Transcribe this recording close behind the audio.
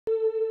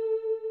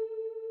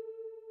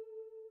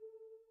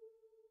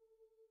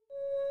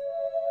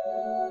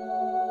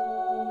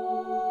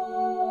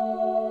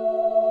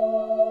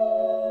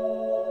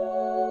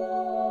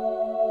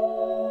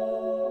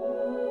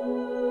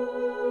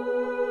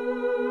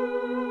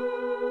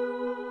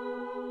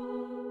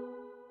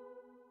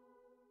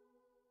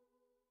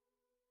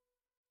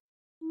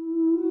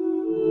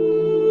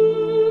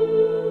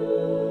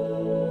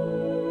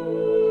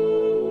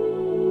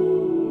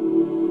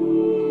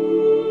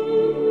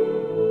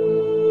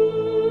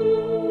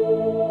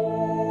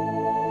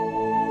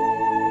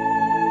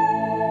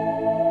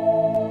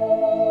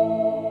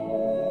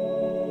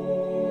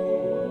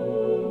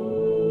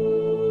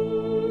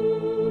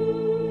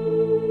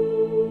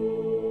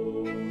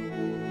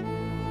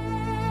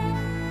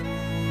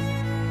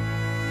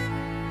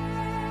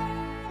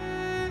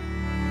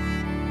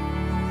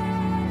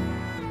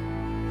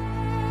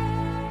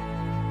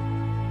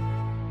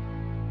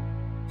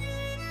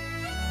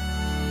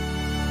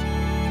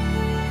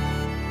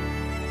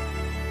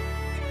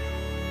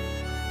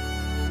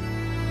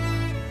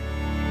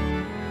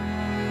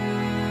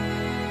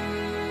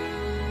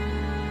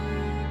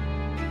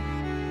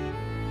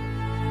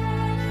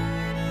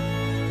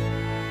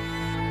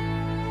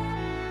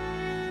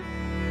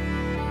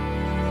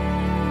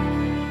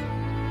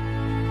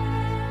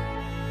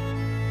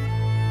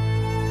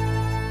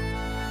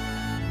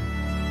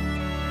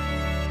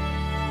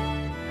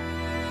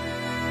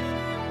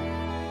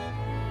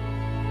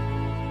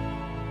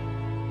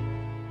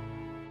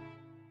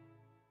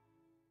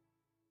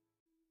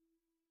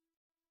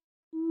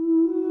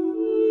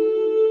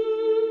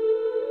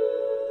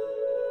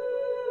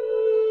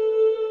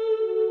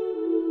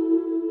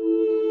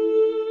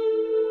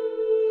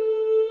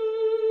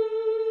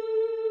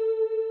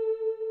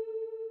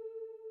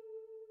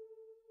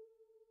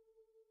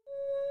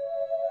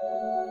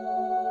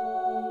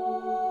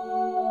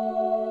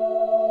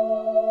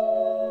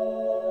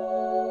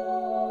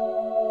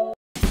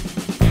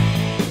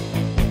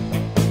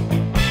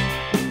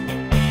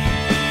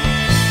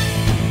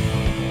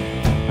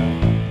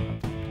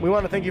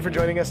want to thank you for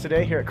joining us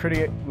today here at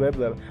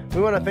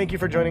We want to thank you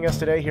for joining us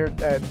today here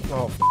at...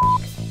 Oh,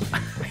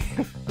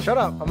 shut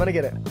up. I'm going to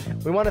get it.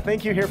 We want to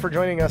thank you here for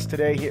joining us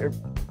today here.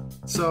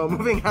 So,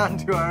 moving on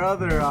to our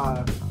other,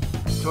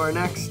 to our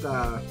next,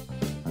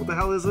 what the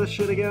hell is this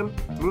shit again?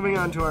 Moving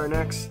on to our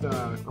next,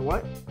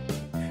 what?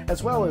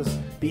 As well as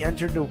be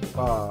entered to,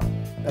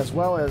 as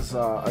well as,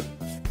 so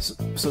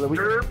that we...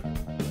 Do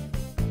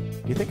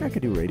you think I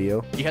could do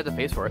radio? You had to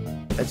pay for it.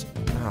 It's...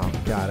 Oh,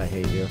 God, I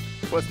hate you.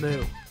 What's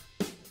new?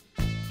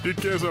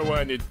 Because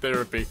I need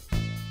therapy.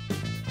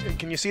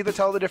 Can you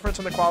tell the difference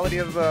in the quality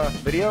of the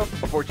video?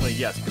 Unfortunately,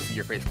 yes, you can see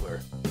your face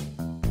clear.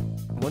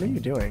 What are you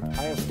doing?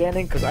 I am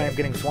standing because I am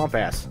getting swamp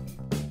ass.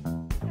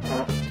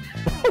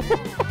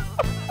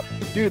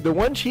 Dude, the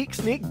one cheek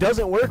sneak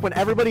doesn't work when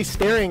everybody's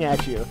staring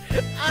at you.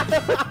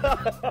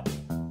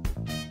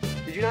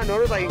 Did you not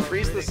notice I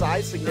increased the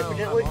size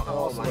significantly? No,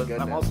 oh my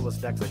goodness. I'm also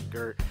dyslexic,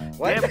 Gert.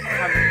 What?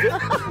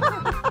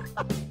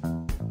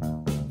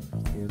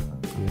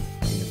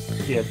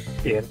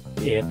 Ian.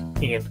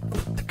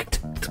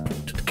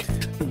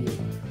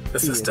 The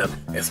system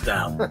is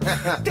down.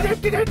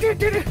 If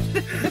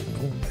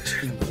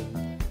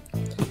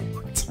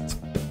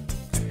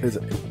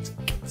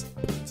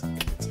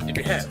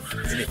you have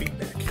any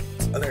feedback,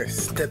 other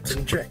tips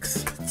and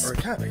tricks, or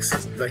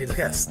comics you'd like to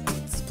cast,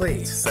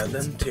 please send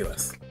them to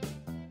us.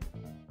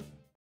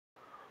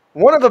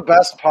 One of the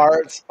best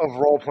parts of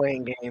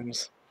role-playing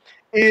games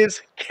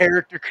is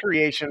character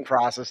creation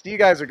process. Do you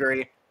guys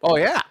agree? Oh,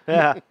 yeah.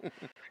 Yeah.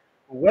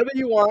 Whether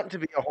you want to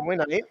be a holy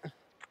knight,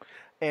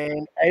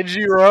 an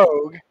edgy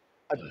rogue,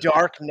 a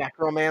dark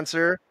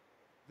necromancer,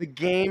 the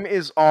game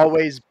is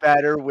always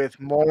better with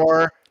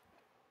more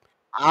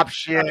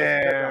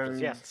options.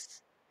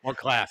 Yes. More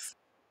class.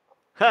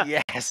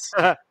 Yes.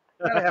 Gotta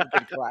have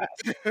good class.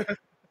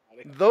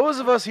 Those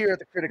of us here at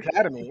the Crit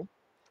Academy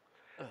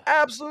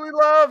absolutely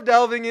love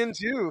delving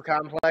into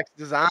complex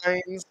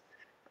designs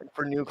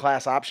for new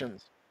class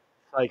options.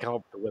 I come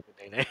up with the whip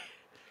it,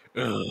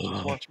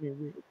 Watch me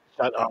read.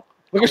 Shut up.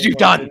 Look what you've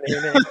done.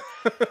 It's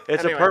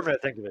Anyways. a permanent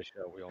thing to this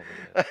show. We all know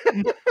that.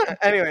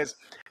 Anyways,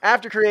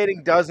 after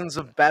creating dozens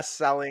of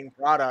best-selling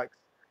products,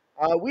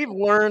 we've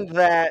learned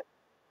that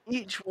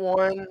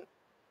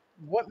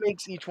what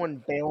makes each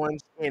one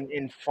balanced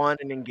and fun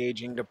and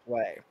engaging to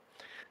play.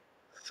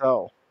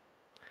 So,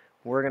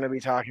 we're going to be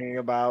talking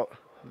about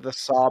the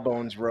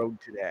Sawbones Rogue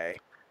today.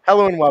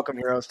 Hello and welcome,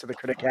 heroes, to the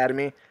Crit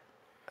Academy.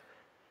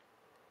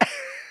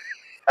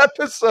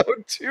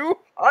 Episode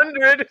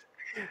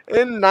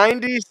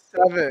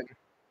 297.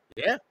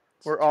 Yeah.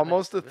 We're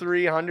almost to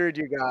 300,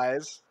 you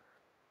guys.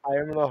 I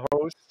am the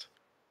host,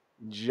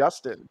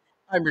 Justin.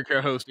 I'm your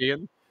co-host,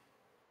 Ian.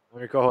 I'm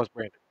your co-host,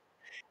 Brandon.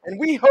 And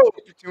we hope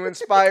to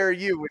inspire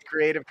you with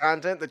creative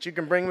content that you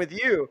can bring with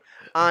you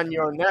on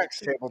your next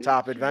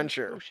tabletop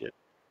adventure. Oh, shit.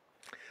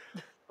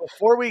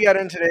 Before we get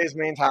into today's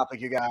main topic,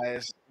 you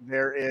guys,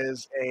 there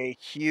is a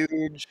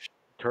huge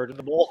Turd in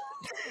the bowl.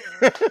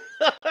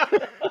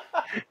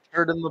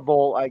 turd in the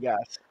bowl, I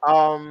guess.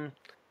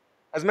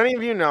 As many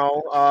of you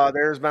know,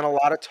 there's been a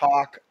lot of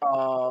talk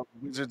of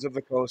Wizards of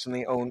the Coast and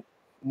the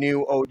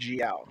new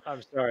OGL.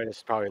 I'm sorry. This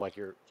is probably like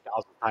your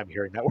 1,000th time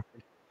hearing that word.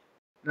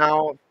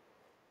 Now,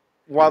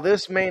 while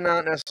this may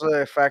not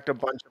necessarily affect a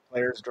bunch of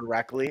players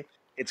directly,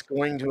 it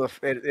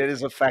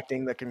is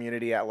affecting the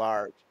community at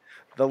large.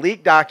 The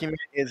leaked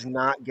document is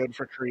not good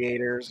for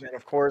creators, and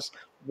of course,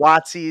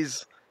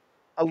 WotC's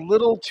a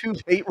little too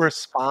late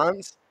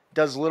response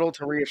does little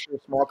to reassure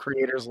small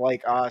creators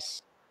like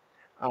us.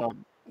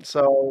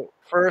 So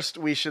first,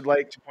 we should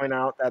like to point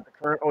out that the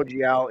current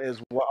OGL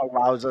is what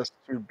allows us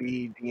to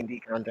be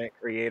D&D content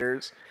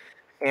creators,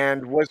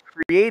 and was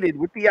created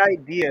with the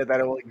idea that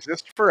it will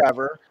exist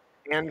forever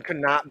and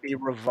cannot be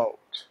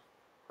revoked.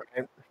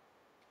 Right?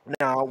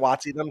 Now,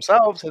 WotC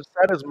themselves have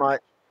said as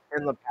much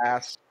in the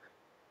past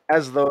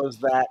as those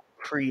that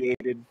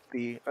created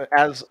the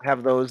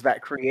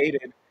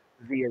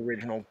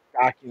original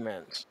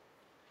document.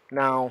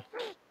 Now,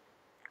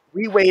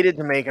 we waited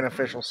to make an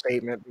official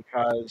statement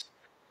because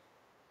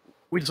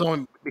We just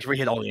want to make sure we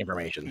hit all the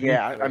information.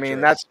 yeah, I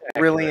mean, that's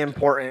really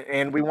important,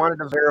 and we wanted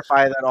to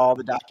verify that all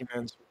the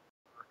documents were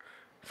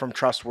from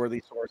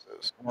trustworthy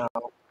sources. Now,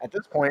 at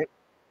this point,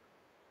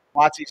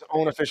 WotC's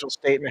own official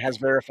statement has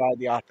verified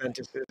the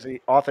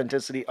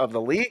authenticity of the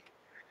leak,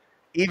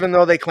 even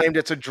though they claimed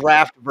it's a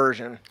draft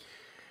version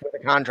with a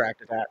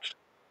contract attached.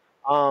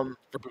 For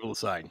people to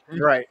sign.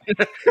 Right.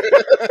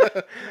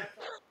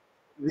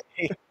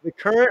 The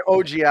current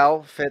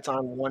OGL fits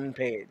on one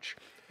page.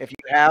 If you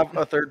have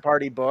a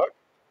third-party book,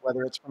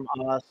 whether it's from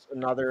us,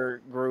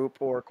 another group,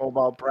 or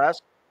Cobalt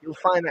Press, you'll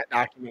find that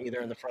document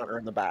either in the front or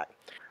in the back.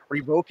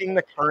 Revoking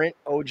the current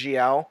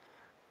OGL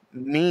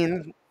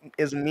meaning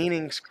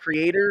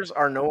creators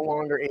are no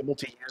longer able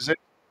to use it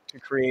to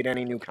create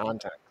any new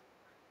content.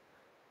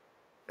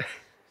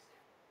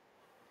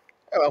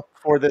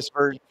 For the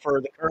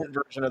current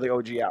version of the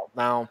OGL.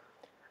 Now,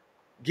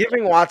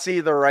 giving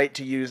WotC the right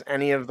to use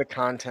any of the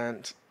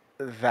content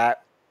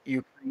that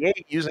you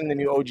create using the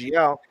new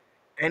OGL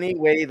any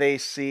way they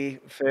see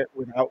fit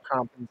without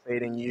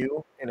compensating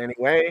you in any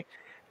way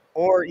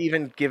or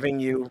even giving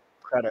you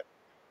credit.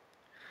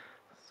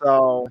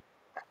 So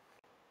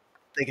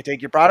they could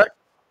take your product,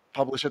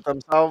 publish it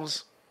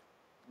themselves,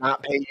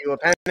 not pay you a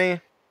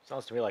penny,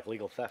 Sounds to me like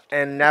legal theft.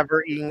 and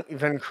never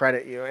even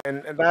credit you.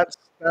 And that's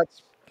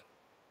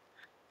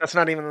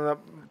not even the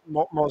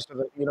most of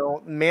it.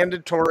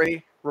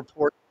 Mandatory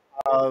report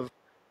of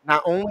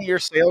not only your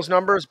sales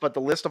numbers, but the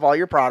list of all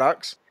your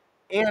products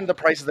and the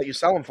prices that you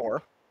sell them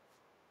for.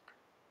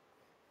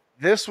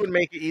 This would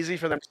make it easy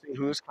for them to see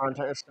whose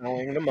content is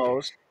selling the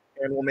most,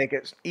 and will make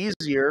it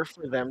easier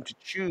for them to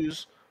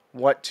choose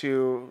what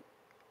to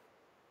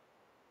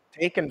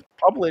take and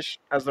publish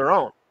as their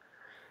own.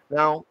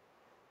 Now,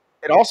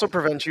 it also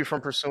prevents you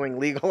from pursuing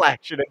legal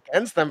action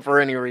against them for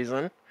any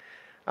reason.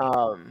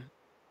 Um,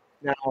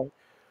 now,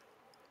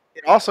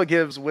 it also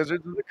gives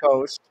Wizards of the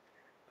Coast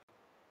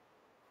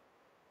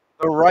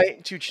the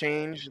right to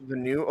change the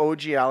new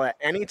OGL at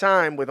any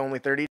time with only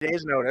 30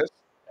 days notice,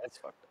 That's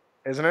fucked up.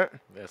 isn't it?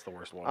 That's the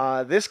worst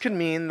one. This could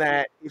mean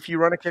that if you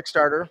run a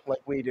Kickstarter like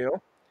we do,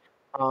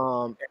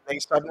 and they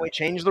suddenly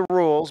change the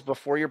rules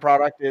before your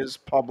product is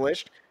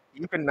published,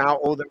 you can now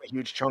owe them a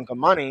huge chunk of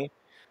money,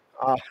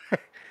 uh,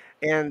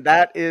 and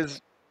that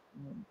is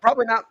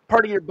probably not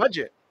part of your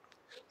budget.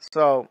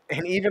 So,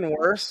 and even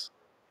worse,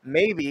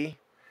 maybe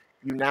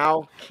you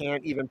now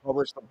can't even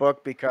publish the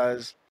book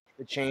because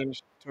the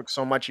change took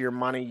so much of your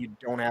money you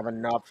don't have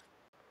enough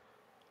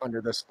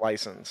under this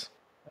license.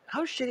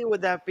 How shitty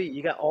would that be?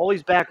 You got all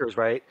these backers,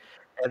 right?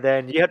 And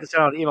then you have to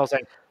send out an email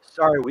saying,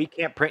 "Sorry, we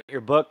can't print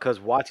your book because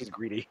Watsy's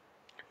greedy."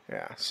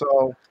 Yeah.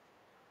 So,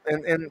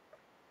 and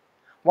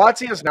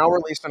WotC has now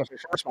released an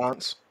official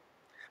response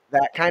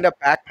that kind of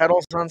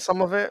backpedals on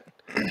some of it.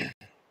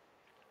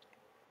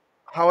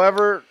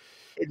 However,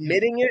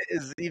 admitting it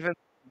is even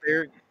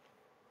there.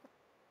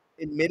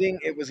 Admitting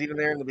it was even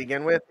there to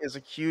begin with is a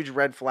huge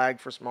red flag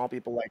for small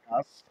people like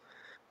us.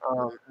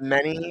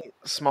 Many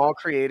small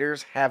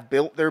creators have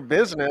built their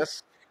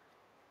business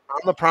on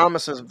the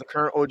promises of the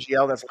current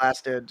OGL that's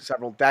lasted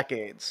several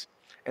decades,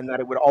 and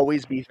that it would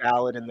always be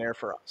valid and there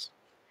for us.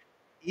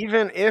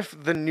 Even if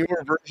the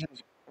newer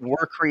versions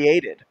were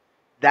created,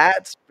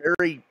 that's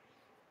very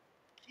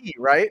key,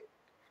 right?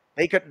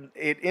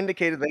 It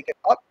indicated they could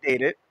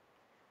update it,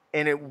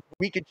 and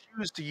we could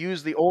choose to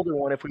use the older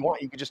one if we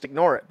want. You could just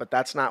ignore it, but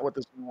that's not what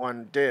this new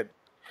one did.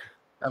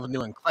 That was new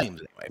one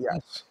claims anyway.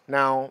 Yes.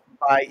 Now,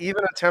 by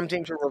even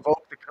attempting to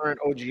revoke the current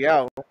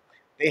OGL,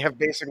 they have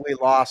basically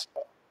lost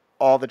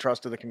all the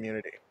trust of the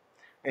community,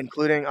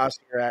 including us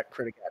here at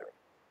Crit Academy.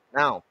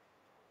 Now,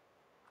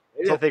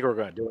 They didn't think we were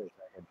going to do anything.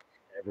 And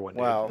everyone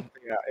did. well,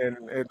 yeah,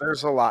 and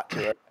there's a lot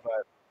to it,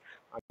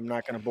 but I'm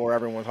not going to bore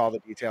everyone with all the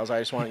details. I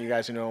just want you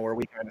guys to know where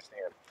we kind of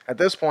stand. At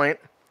this point,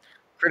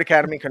 Crit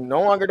Academy can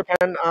no longer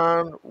depend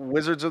on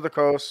Wizards of the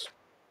Coast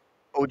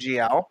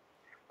OGL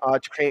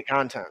to create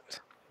content,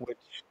 which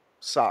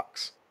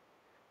sucks.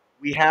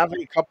 We have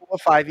a couple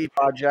of 5e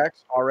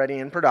projects already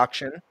in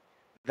production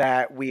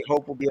that we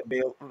hope will be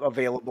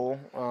available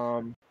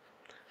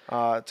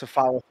to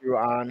follow through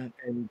on.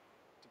 And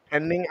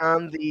depending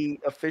on the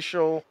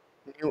official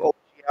new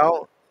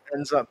OGL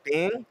ends up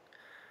being,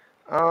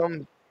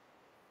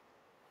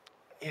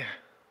 yeah,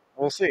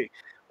 we'll see.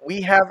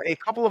 We have a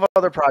couple of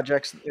other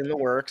projects in the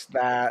works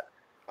that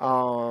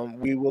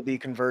we will be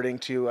converting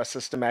to a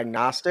system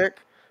agnostic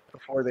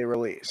before they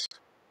release.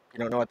 If you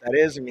don't know what that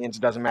is, it means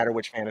it doesn't matter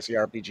which fantasy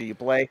RPG you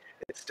play.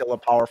 It's still a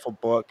powerful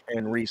book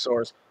and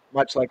resource,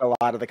 much like a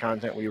lot of the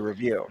content we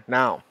review.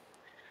 Now,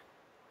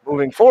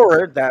 moving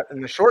forward, that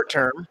in the short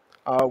term,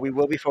 we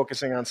will be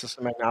focusing on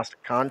system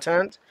agnostic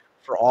content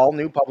for all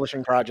new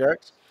publishing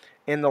projects.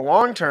 In the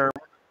long term,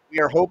 we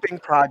are hoping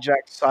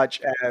projects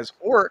such as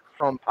Orc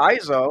from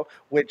Paizo,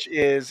 which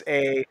is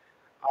a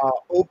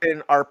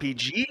open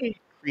RPG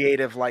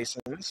creative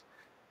license,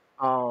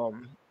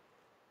 and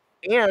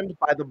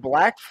by the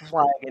Black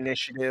Flag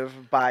Initiative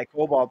by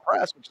Cobalt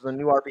Press, which is a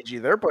new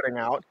RPG they're putting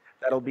out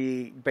that'll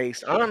be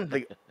based on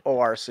the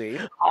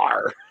ORC.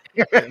 R.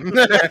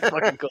 That's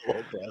fucking cool.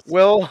 Press.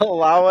 Will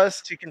allow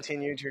us to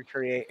continue to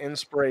create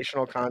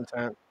inspirational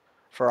content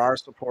for our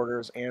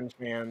supporters and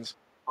fans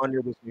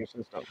under this new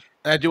system.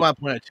 And I do want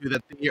to point out too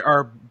that they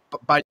are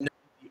by no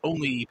the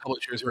only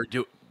publishers who are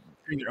doing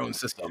their own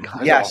system.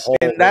 There's a Yes, whole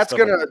and that's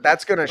list of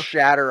them. gonna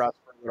shatter us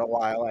for a little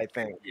while, I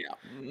think.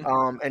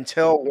 Yeah.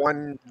 Until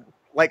one,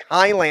 like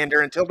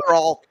Highlander, until they're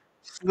all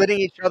slitting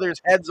each other's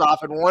heads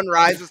off and one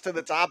rises to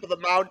the top of the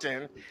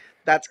mountain.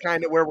 That's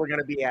kind of where we're going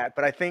to be at.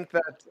 But I think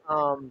that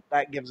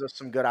that gives us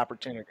some good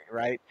opportunity,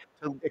 right,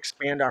 to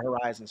expand our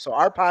horizons. So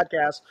our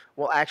podcast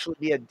will actually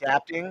be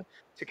adapting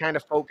to kind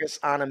of focus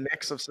on a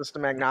mix of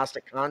system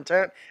agnostic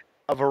content,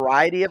 a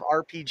variety of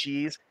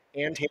RPGs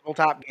and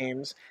tabletop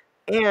games,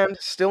 and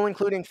still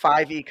including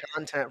 5e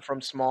content from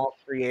small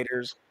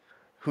creators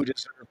who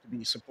deserve to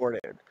be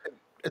supported.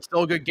 It's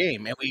still a good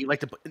game, and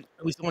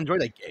we still enjoy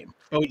that game.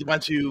 But we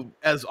want to,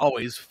 as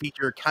always,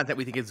 feature content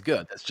we think is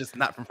good. That's just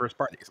not from first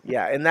parties.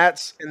 Yeah, and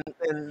that's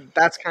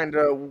kind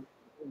of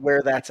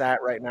where that's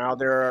at right now.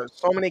 There are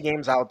so many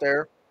games out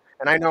there,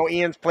 and I know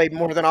Ian's played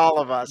more than all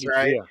of us,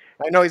 right? Yeah.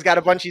 I know he's got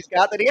a bunch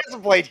that he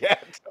hasn't played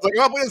yet. I was like,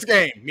 I'll play this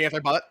game. Yeah, if I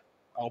bought it,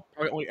 I'll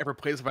probably only ever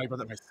play this if I bought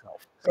it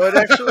myself. So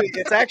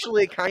it's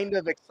actually kind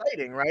of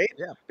exciting, right?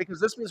 Yeah. Because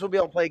this means we'll be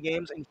able to play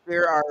games and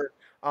share our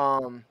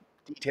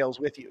details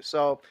with you.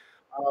 So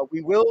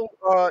we will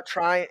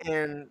try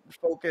and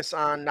focus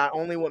on not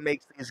only what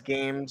makes these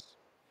games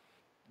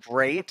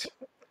great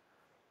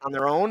on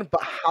their own,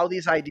 but how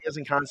these ideas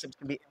and concepts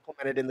can be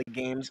implemented in the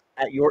games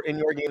in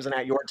your games and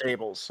at your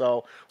tables.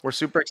 So we're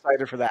super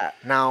excited for that.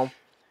 Now,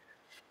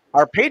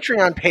 our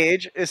Patreon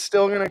page is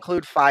still going to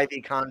include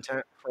 5e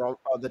content for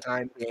all the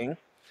time being.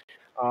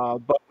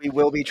 But we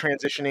will be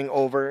transitioning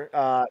over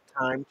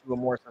time to a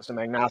more system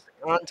agnostic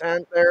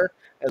content there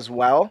as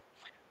well.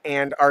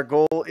 And our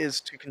goal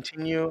is to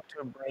continue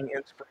to bring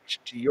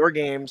inspiration to your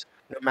games,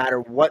 no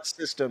matter what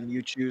system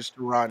you choose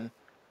to run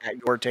at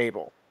your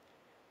table.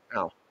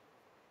 Now,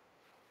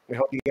 we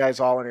hope you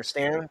guys all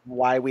understand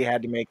why we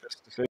had to make this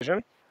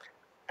decision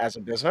as a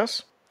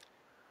business.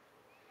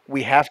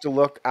 We have to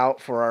look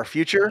out for our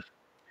future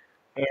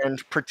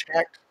and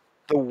protect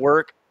the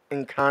work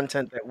and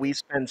content that we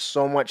spend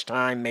so much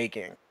time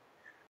making.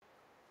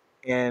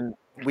 And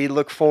we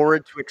look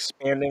forward to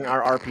expanding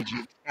our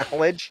RPG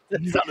knowledge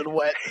That sounded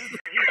wet.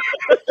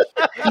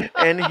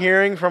 and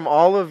hearing from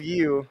all of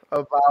you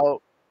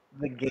about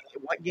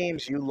what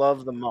games you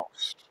love the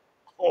most.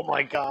 Oh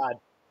my god.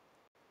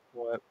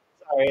 What?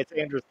 Sorry, it's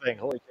Andrew's thing.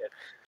 Holy shit.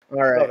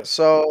 All right,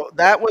 so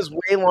that was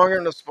way longer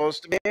than it was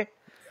supposed to be,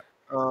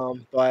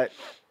 but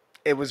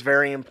it was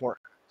very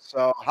important.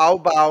 So how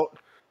about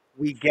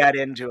we get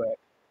into it?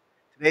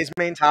 Today's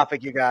main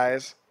topic, you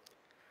guys,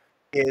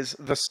 is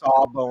the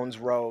Sawbones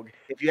Rogue.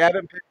 If you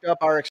haven't picked up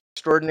our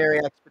Extraordinary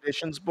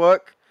Expeditions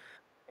book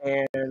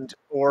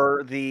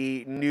or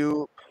the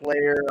new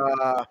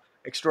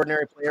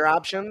extraordinary player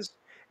options,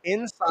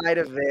 inside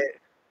of it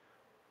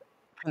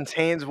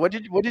contains what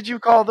did you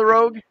call the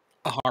rogue?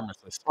 A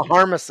harmless. A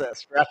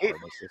harmacist, right?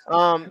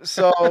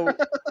 So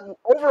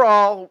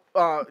overall,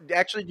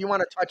 actually, do you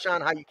want to touch on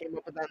how you came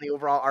up with that in the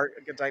overall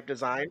archetype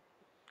design?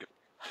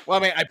 Well,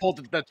 I mean, I pulled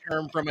the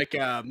term from like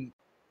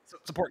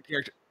support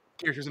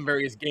characters in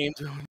various games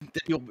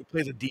that people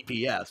plays a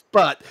DPS,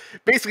 but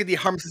basically the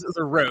harmacist is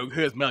a rogue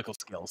who has medical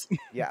skills.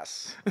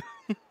 Yes.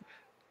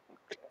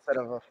 Instead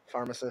of a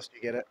pharmacist,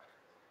 you get it?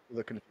 You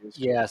look confused.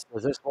 Yes.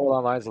 Is this more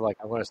along the lines of like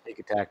I'm going to sneak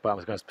attack, but I'm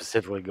going to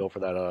specifically go for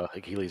that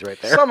Achilles right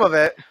there? Some of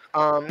it,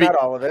 not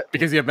all of it.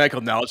 Because you have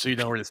medical knowledge, so you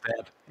know where to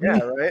stab. Yeah,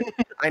 right.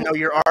 I know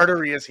your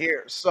artery is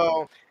here.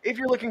 So if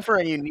you're looking for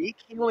a unique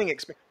healing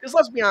experience, because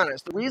let's be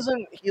honest, the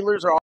reason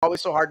healers are always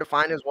so hard to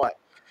find is what?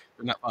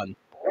 They're not fun.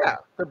 Yeah,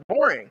 they're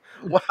boring.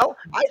 Well,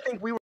 I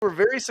think we were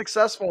very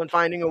successful in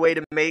finding a way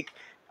to make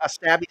a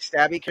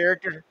stabby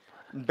character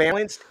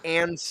balanced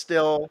and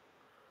still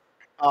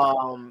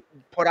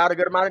put out a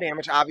good amount of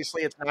damage.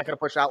 Obviously, it's not going to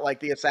push out like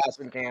the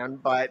assassin can,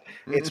 but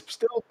it's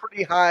still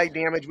pretty high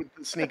damage with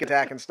the sneak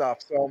attack and stuff.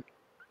 So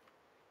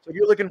if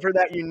you're looking for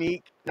that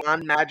unique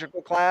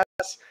non-magical class,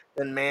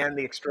 then man,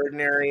 the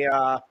extraordinary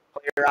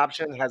player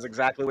option has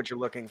exactly what you're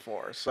looking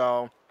for.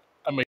 So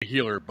I'm a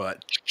healer,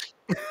 but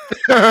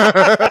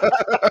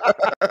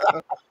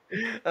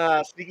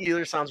sneaky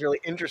healer sounds really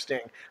interesting.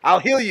 I'll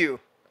heal you,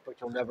 but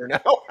you'll never know.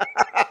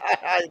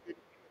 I didn't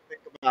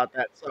think about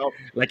that. So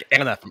like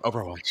Anna from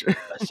Overwatch.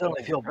 I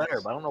suddenly feel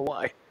better, but I don't know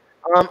why.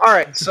 all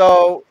right,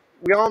 so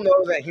we all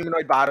know that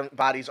humanoid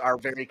bodies are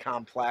very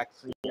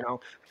complex. You know,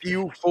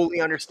 few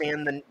fully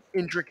understand the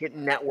intricate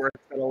networks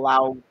that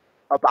allow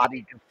a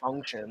body to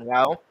function.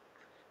 Well,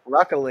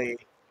 luckily,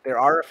 there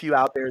are a few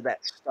out there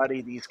that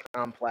study these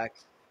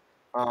complex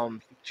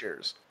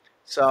features.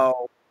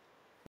 So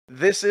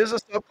this is a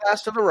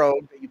subclass to the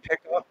rogue that you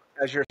pick up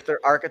as your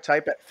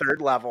archetype at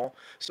 3rd level.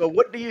 So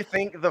what do you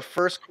think the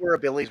first core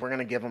abilities we're going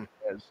to give them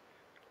is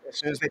as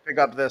soon as they pick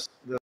up this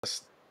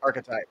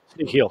archetype?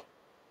 Sneak heal.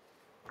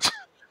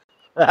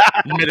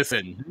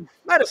 Medicine.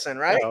 Medicine,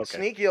 right? Oh, okay.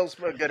 Sneak heal's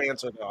a good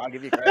answer, though. I'll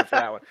give you credit for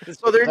that one.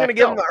 So they're going to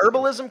give them the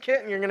herbalism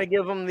kit, and you're going to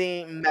give them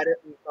the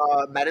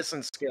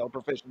medicine skill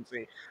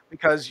proficiency.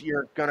 Because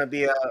you're going to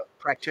be a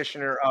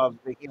practitioner of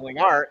the healing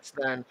arts,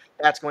 then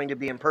that's going to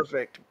be in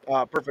perfect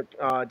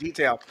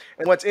detail.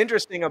 And what's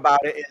interesting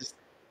about it is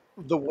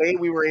the way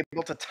we were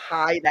able to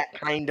tie that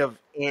kind of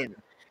in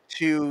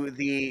to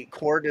the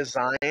core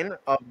design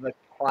of the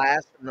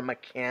class and the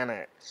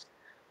mechanics.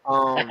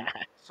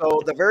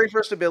 So the very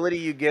first ability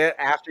you get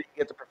after you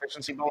get the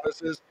proficiency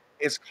bonuses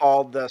is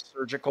called the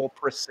surgical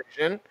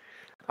precision.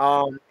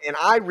 And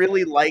I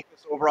really like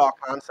this overall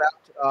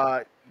concept.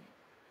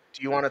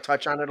 Do you want to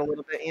touch on it a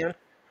little bit, Ian?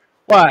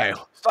 Why?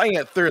 Starting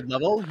at 3rd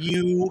level,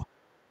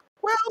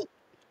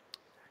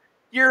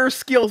 your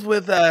skills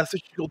with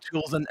surgical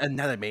tools and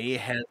anatomy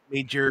has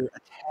made your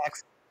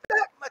attacks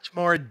that much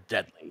more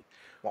deadly.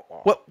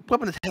 What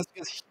weapon attacks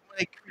against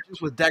humanoid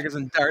creatures with daggers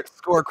and darts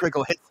score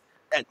critical hits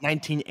at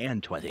 19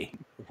 and 20.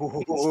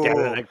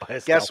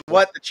 Guess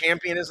what? The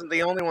champion isn't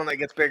the only one that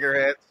gets bigger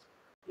hits.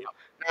 Yep.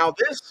 Now,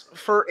 this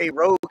for a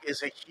rogue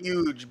is a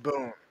huge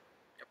boon.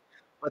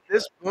 But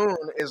this boon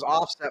is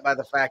offset by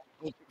the fact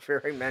you don't get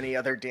very many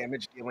other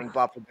damage dealing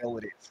buff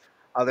abilities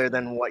other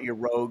than what your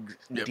rogue's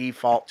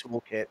default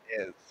toolkit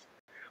is.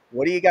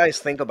 What do you guys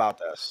think about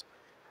this?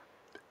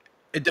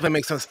 It definitely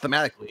makes sense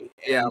thematically,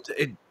 Yeah. and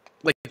it,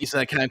 like you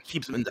said, it kind of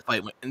keeps them in the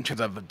fight in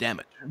terms of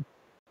damage.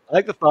 I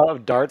like the thought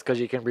of darts because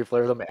you can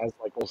reflare them as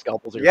like little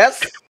scalpels.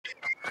 Yes,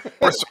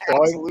 Or,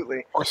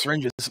 absolutely. or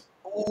syringes.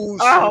 Ooh,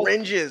 Ow.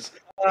 syringes.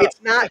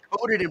 It's not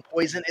coated in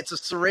poison. It's a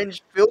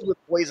syringe filled with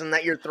poison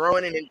that you're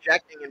throwing and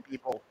injecting in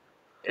people.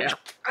 Yeah.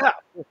 Ah,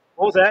 what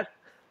was that?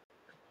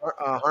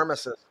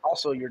 Harmesis,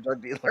 also your drug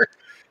dealer.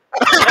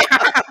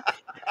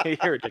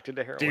 You're addicted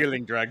to heroin.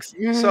 Dealing drugs.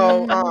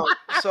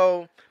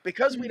 So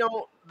because we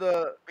don't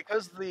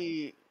because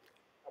the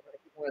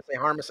I want to say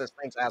Harmesis,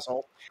 thanks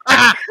asshole.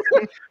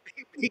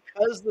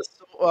 Because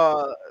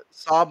the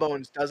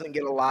Sawbones doesn't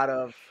get a lot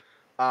of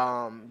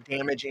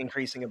damage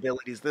increasing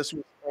abilities. This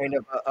was kind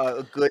of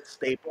a good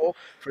staple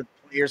for the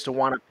players to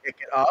want to pick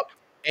it up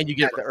And you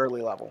get at the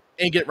early level.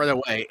 and you get it right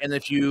away. And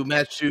if you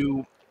manage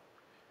to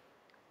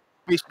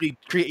basically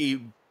create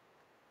a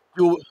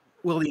dual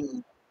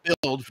wielding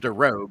build for the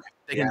rogue,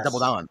 they can double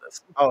Yes. down on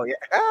this. Oh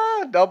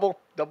yeah, double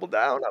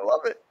down. I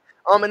love it.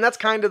 And that's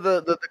kind of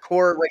the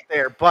core right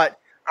there. But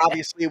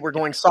obviously, we're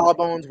going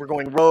Sawbones, we're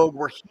going Rogue,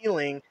 we're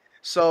healing.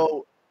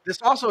 So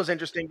this also is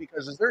interesting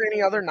because is there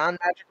any other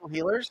non-magical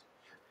healers?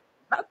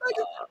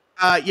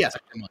 Yes,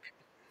 actually, monk.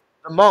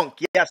 The monk,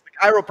 yes, the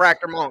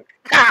chiropractor monk.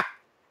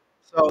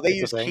 So they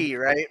That's the use thing. ki,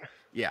 right?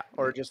 Yeah.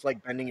 Or just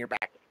like bending your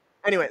back.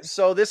 Anyway,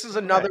 so this is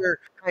another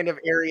kind of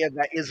area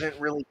that isn't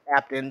really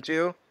tapped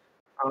into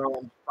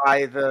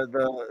by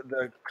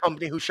the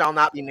company who shall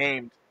not be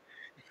named.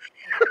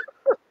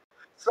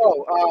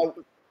 So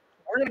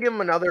we're gonna give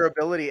him another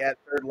ability at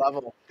third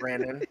level,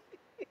 Brandon.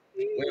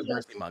 We have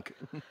Mercy Monk.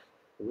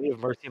 We have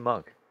Mercy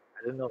Monk.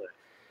 I didn't know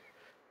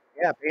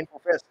that. Yeah,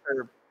 painful fist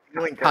or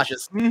healing fist.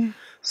 Cautious.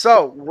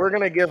 So we're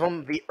gonna give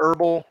him the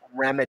herbal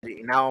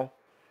remedy. Now,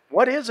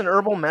 what is an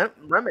herbal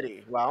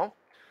remedy? Well,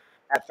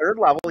 at third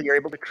level, you're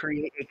able to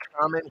create a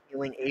common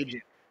healing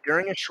agent.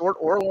 During a short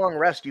or long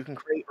rest, you can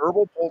create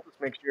herbal poultice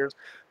mixtures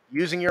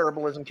using your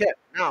herbalism kit.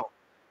 Now,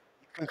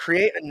 you can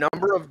create a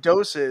number of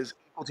doses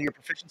equal to your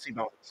proficiency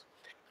bonus.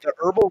 The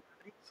herbal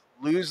remedies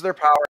lose their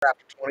power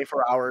after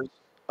 24 hours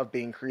of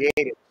being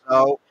created.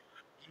 So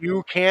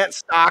you can't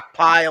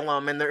stockpile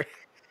them, and they're.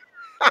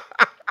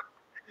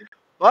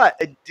 But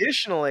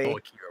additionally, Oh,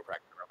 a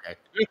chiropractor. Okay.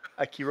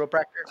 a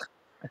chiropractor.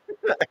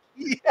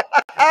 Yeah,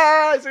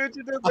 I see what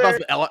you did I thought there. it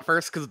was L at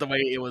first because the way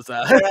it was.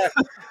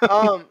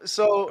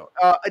 So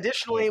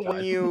additionally,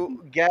 when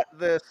you get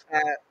this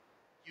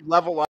you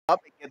level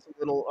up, it gets a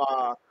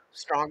little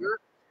stronger.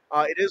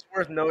 It is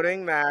worth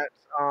noting that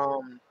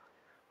an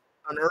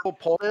herbal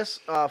poultice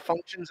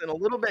functions in a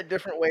little bit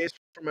different ways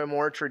from a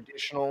more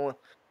traditional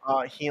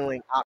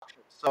healing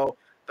option. So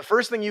the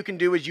first thing you can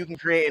do is you can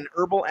create an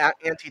herbal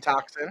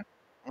antitoxin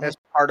as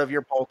part of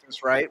your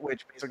poultice, right?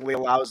 Which basically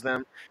allows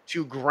them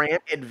to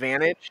grant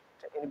advantage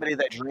to anybody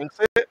that drinks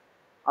it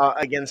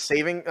against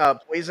saving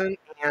poison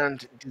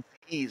and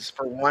disease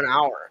for 1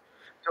 hour.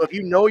 So if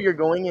you know you're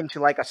going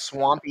into like a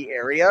swampy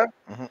area,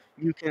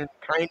 you can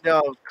kind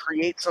of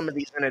create some of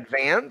these in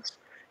advance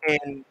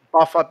and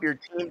buff up your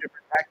team to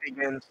protect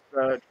against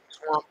the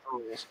swamp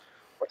rules.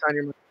 What's on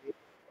your list?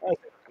 I think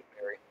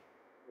Goodberry.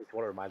 It's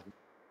what it reminds me.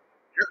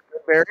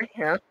 Goodberry,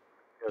 yeah.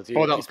 Because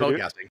Hold out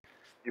spellcasting.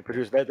 You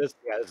produce this.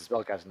 Yeah, this is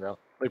spellcasting now.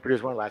 We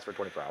produce one that lasts for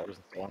 24 hours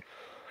and so on.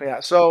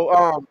 Yeah,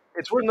 so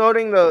it's worth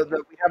noting that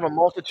we have a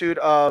multitude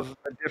of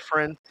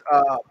different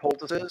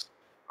poultices,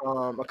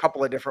 a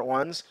couple of different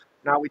ones.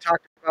 Now, we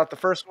talked about the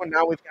first one.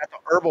 Now we've got the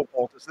herbal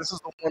poultice. This is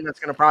the one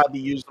that's going to probably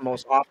be used the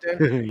most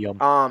often. Yum.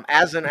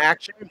 As an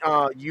action,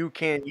 you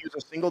can use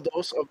a single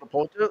dose of the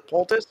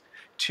poultice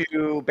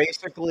to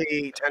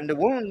basically tend to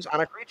wounds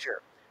on a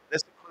creature.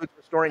 This includes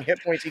restoring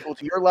hit points equal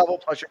to your level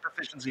plus your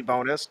proficiency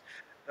bonus.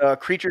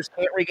 Creatures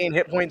can't regain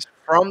hit points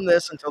from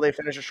this until they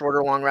finish a short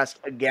or long rest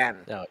again.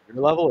 Now,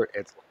 your level or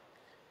its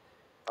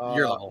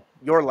Your level.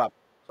 Your level.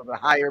 So the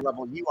higher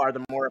level you are,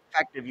 the more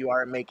effective you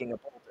are at making a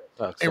poultice.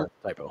 Oh, sorry,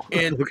 typo.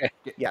 And Okay.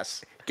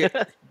 Yes.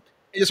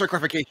 just for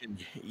clarification,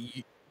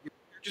 your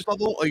just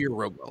level or your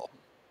rogue level?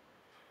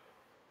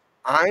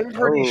 I'm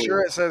pretty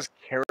sure it says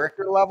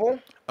character level.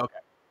 Okay.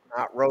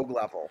 Not rogue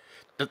level.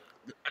 I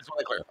just want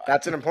to clarify.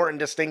 That's an important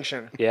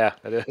distinction. Yeah,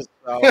 it is.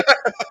 So,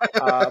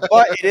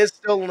 but it is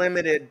still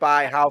limited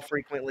by how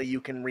frequently you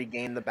can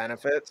regain the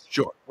benefits.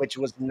 Sure. Which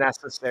was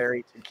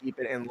necessary to keep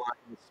it in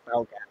line with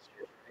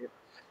spellcasters. Right?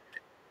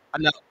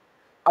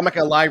 I'm not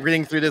gonna lie.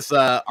 Reading through this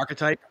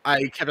archetype,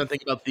 I kept on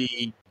thinking about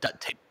the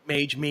duct tape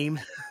mage meme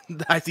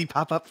that I see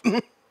pop up.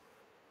 Andrew's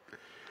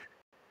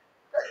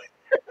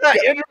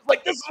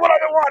like, "This is what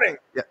I've been wanting."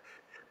 Yeah.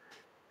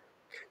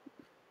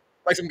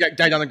 Like some guy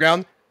died on the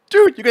ground.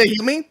 Dude, you gonna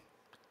heal me?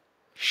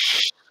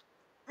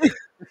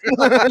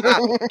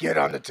 Get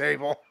on the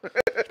table.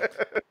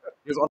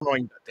 He was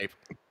unrolling duct tape.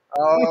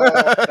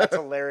 Oh, that's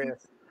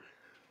hilarious.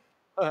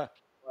 That's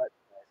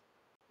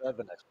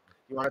the next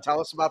one. You want to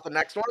tell us about the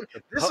next one?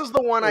 This is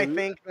the one I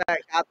think that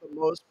got the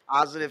most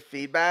positive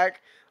feedback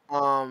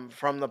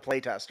from the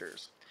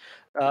playtesters.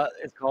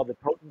 It's called the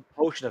Potent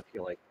Potion of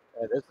Healing.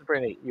 This is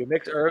pretty neat. You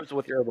mix herbs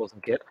with your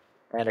herbalism kit,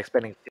 and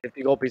expending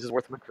 50 gold pieces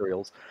worth of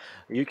materials,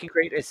 you can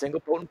create a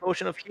single potent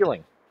potion of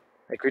healing.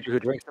 A creature who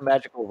drinks the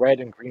magical red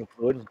and green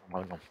fluid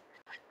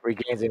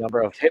regains a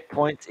number of hit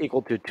points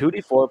equal to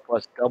 2d4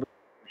 plus double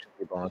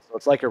efficiency bonus. So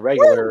it's like a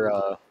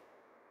regular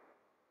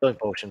healing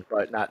potion,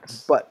 but not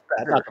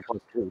better. not the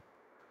 +2.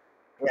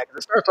 Yeah, because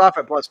it starts off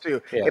at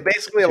 +2. Yeah, It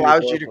basically 2d4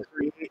 allows you to plus-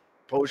 create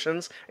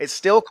potions. It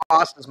still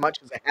costs as much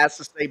as it has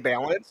to stay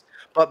balanced,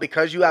 but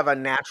because you have a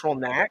natural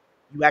knack,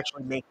 you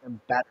actually make them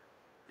better.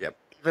 Yep.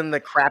 Even the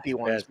crappy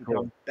ones it's become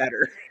cool.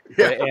 better.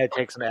 And it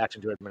takes some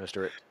action to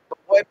administer it.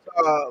 But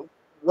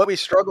what we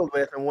struggled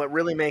with and what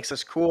really makes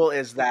us cool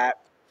is that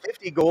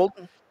 50 gold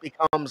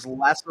becomes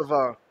less of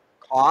a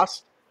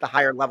cost the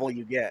higher level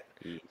you get.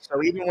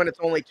 So even when it's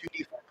only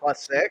 2d4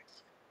 plus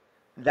 6,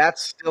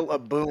 that's still a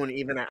boon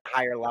even at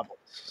higher levels.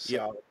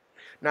 So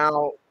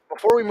now,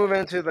 before we move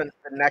into the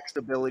next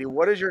ability,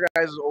 what is your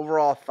guys'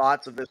 overall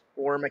thoughts of this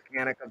core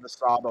mechanic of the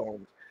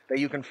Sawbones that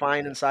you can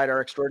find inside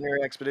our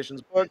Extraordinary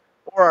Expeditions book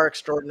or our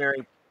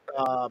Extraordinary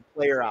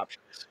player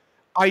options?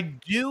 I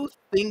do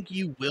think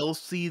you will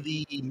see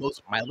the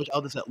most mileage out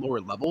of this at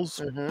lower levels,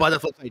 Mhm. but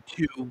if let's say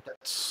 2,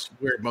 that's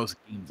where most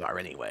games are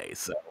anyway.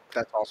 So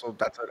That's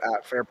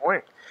a fair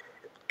point.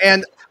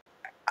 and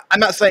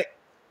I'm not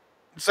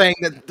saying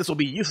that this will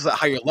be useless at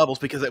higher levels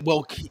because it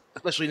will keep,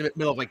 especially in the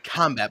middle of like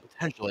combat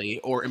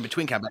potentially or in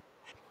between combat,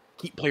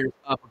 keep players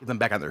up and get them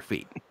back on their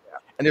feet. Yeah.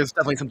 And there's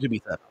definitely something to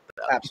be said about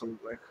that.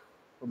 Absolutely.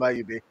 What about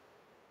you, B?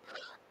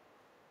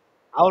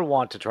 I would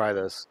want to try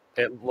this.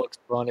 It looks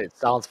fun. It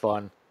sounds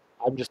fun.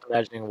 I'm just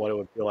imagining what it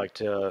would feel like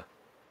to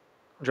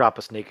drop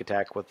a sneak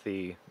attack with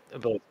the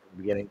ability at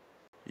the beginning.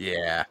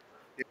 Yeah.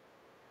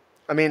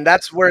 I mean,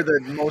 that's where the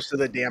most of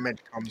the damage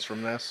comes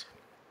from this.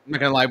 I'm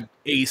not gonna lie,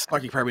 a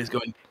Sparky probably is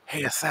going,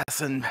 "Hey,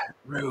 assassin,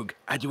 rogue,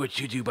 I do what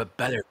you do, but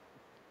better."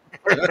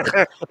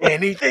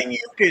 Anything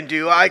you can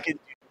do, I can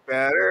do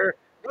better.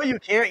 No, you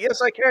can't. Yes,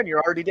 I can.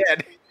 You're already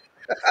dead.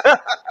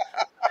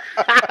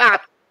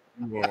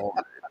 Well,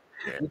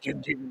 You can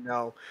do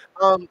no.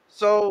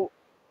 So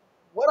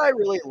what I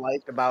really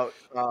liked about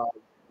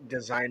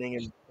designing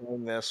and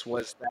doing this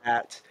was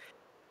that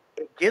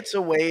it gets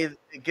away.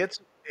 It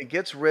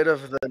gets rid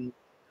of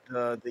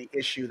the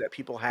issue that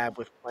people have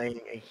with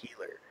playing a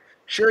healer.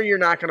 Sure, you're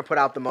not going to put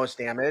out the most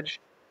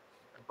damage,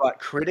 but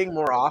critting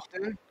more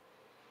often,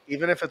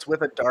 even if it's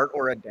with a dart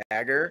or a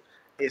dagger,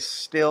 is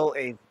still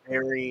a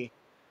very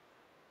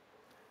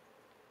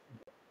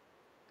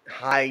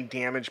high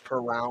damage per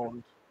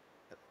round.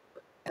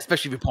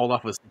 especially if you pull it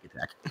off with a sneak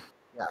attack.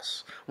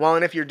 Yes. Well,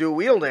 and if you're dual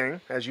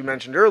wielding, as you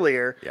mentioned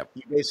earlier, Yep.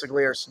 you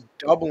basically are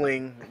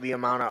doubling the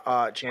amount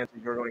of chances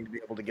you're going to be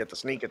able to get the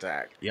sneak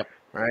attack. Yep.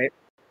 Right?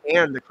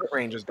 And the crit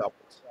range is doubled.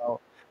 So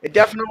it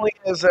definitely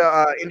is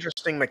an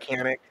interesting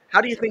mechanic.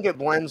 How do you think it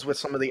blends with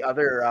some of the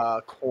other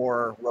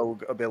core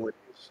rogue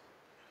abilities?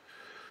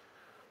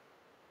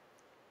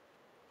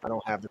 I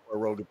don't have the core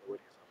rogue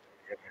abilities.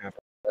 You're gonna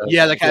have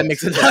Yeah, that kind of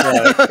makes it.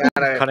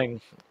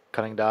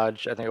 Cunning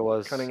dodge, I think it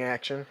was. cunning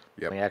action.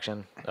 Yep. Cunning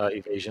action,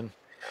 evasion.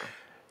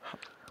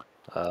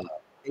 A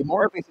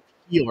more basic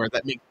healer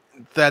that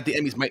the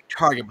enemies might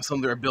target, but some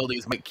of their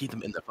abilities might keep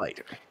them in the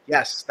fight.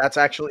 Yes, that's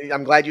actually.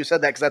 I'm glad you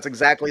said that because that's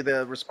exactly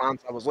the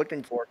response I was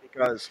looking for.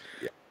 Because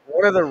Yeah.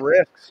 one of the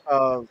risks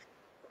of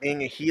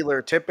being a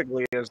healer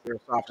typically is their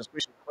soft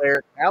squishy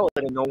cleric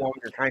paladin no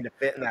longer kind of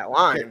fit in that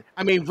line.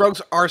 I mean,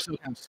 rogues are still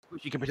kind of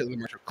squishy compared to the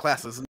martial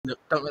classes, and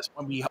don't necessarily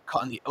want to be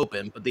caught in the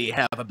open, but they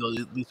have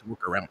ability at least to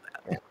work around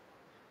that. Yeah.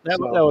 That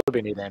So- would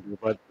be neat, Andrew.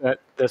 But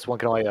this one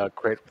can only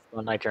crit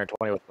on 19 or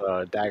 20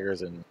 with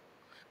daggers and.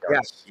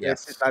 Yes.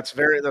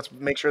 Let's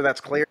make sure that's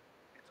clear.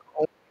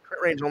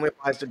 Crit range only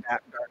applies to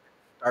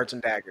darts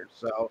and daggers.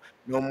 So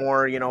no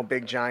more,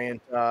 big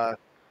giant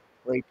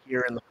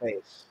rapier in the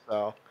face.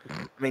 So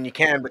I mean, you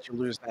can, but you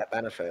lose that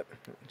benefit.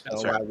 So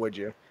That's why right. would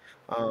you?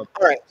 All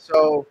right.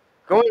 So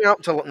going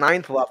up to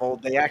 9th level,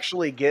 they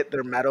actually get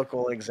their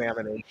medical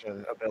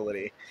examination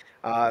ability.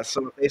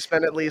 So if they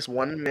spend at least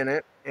 1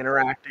 minute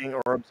interacting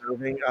or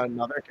observing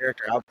another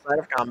character outside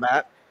of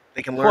combat,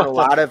 they can learn a What the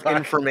lot of fuck?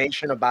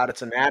 information about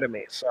its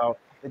anatomy. So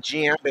the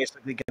GM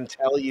basically can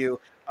tell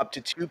you up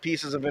to 2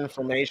 pieces of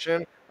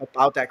information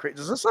about that creature.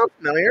 Does this sound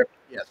familiar?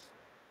 Yes.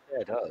 Yeah,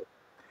 it does.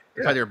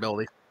 Fighter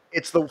ability.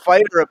 It's the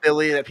fighter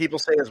ability that people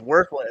say is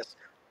worthless.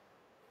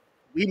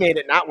 We made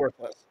it not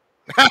worthless.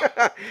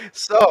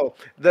 So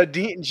the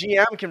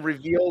GM can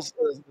reveal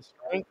the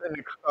strength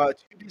and 2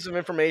 pieces of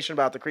information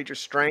about the creature's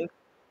strength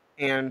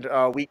and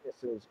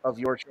weaknesses of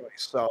your choice.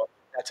 So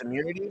that's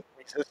immunity,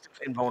 resistance,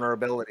 and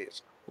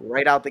vulnerabilities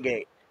right out the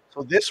gate.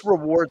 So this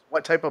rewards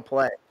what type of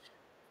play?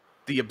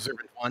 The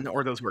observant one,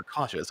 or those who are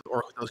cautious,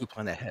 or those who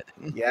plan ahead.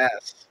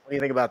 Yes. What do you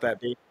think about that,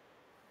 Pete?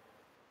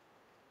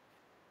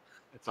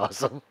 It's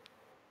awesome.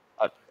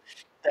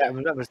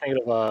 I'm just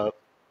thinking of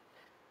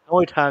how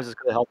many times it's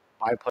going to help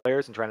my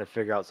players in trying to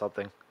figure out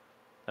something.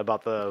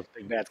 about the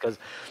big bats because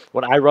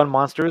when I run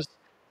monsters,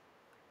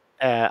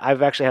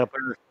 I've actually had a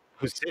player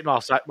who's sitting by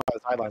the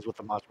sidelines with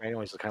the monster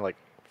manual. He's just kind of like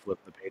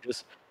flipping the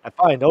pages. I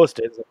finally noticed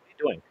it. It's like, what are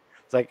you doing?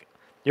 It's like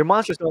your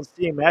monsters don't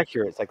seem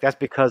accurate. It's like that's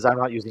because I'm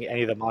not using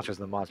any of the monsters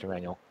in the monster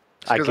manual.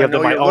 I 'cause give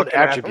them my you're own looking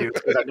at 'em.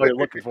 attributes because I know you're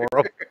looking for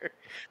them.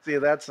 See,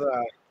 that's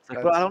It's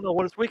like, well, I don't know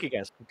what it's weak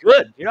against.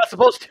 Good, you're not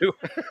supposed to.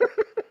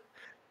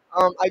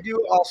 I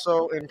do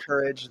also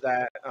encourage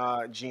that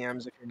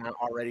GMs, if you're not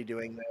already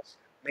doing this,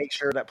 make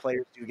sure that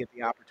players do get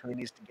the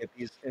opportunities to get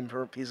these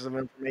pieces of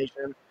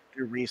information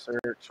through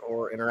research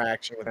or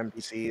interaction with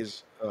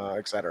NPCs,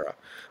 etc.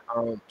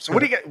 So, what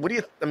do you get? What do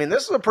you? I mean,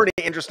 this is a pretty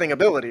interesting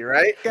ability,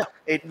 right? Yeah.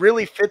 It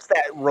really fits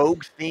that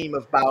rogue theme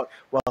about,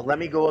 well, let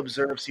me go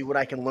observe, see what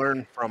I can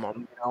learn from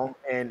them,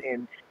 and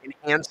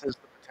enhances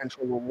the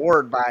potential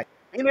reward by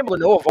being able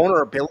to know a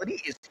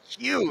vulnerability is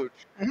huge.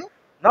 Mhm.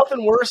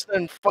 Nothing worse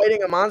than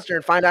fighting a monster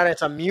and find out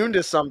it's immune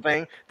to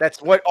something.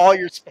 That's what all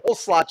your spell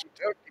slots you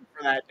took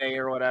for that day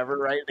or whatever,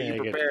 right? That Yeah,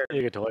 you prepared.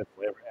 you get totally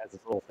flavor. It has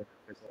this little thing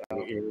that fits in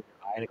your ear, your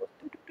eye, and it goes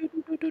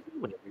doo-doo-doo-doo-doo-doo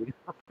when you read.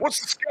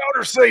 What's the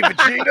scouter say,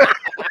 Vegeta?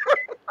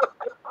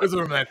 It's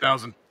over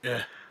 9,000.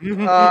 Yeah.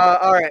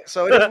 All right,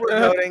 so it is worth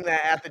noting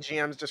that at the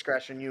GM's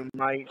discretion, you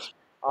might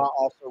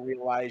also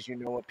realize you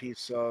know a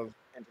piece of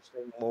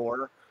interesting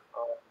lore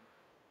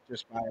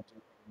just by it.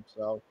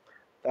 So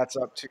that's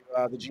up to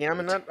the GM,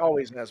 and that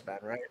always has been,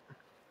 right?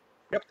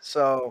 Yep.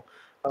 So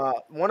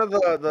one of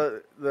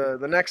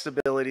the next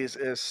abilities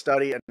is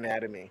study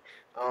anatomy.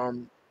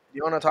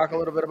 You want to talk a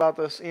little bit about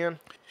this, Ian?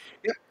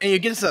 Yeah, and you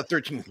get to the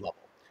 13th level.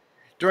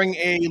 During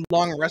a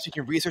long rest, you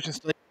can research and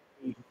study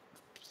a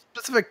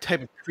specific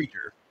type of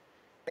creature.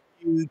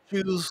 You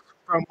choose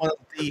from one of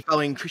the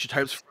following creature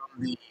types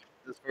from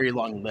this very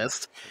long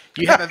list.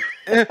 You have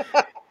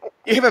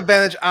you have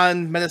advantage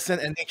on medicine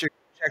and nature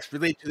checks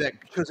related to that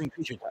chosen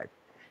creature type,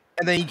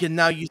 and then you can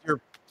now use your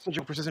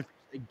social persistence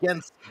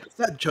against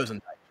that chosen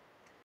type.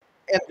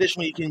 And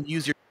additionally, you can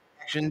use your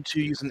action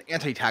to use an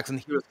anti-toxin,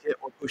 hero's kit,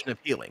 or potion of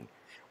healing,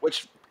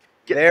 which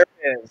There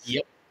it is.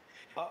 Yep.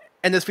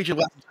 And this feature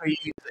lasts until you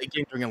use it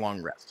again during a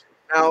long rest.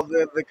 Now,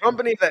 the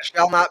company that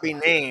shall not be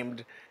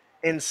named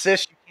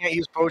insists you can't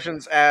use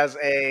potions as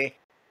a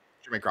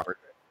Jermaine Crawford.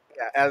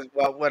 as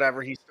well,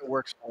 whatever. He still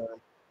works for them.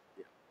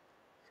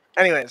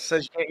 Anyway, it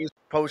says you can't use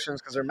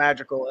potions because they're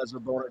magical as a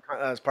bonus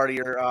as part of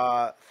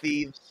your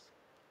thieves.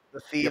 The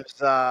thieves.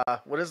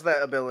 What is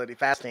that ability?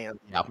 Fast hand.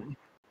 Yeah.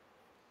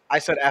 I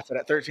said F it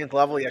at 13th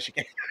level. Yes, you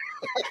can.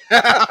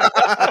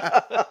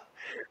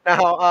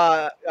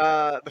 Now,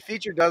 the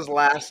feature does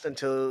last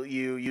until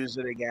you use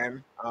it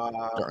again,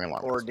 During a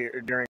long or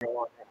rest. during a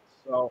long rest.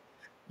 So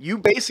you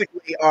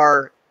basically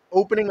are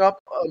opening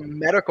up a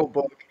medical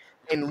book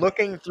and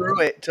looking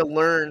through it to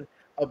learn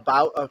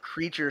about a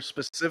creature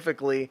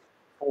specifically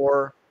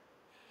for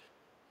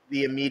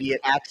the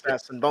immediate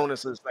access and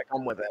bonuses that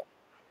come with it.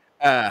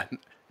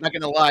 Not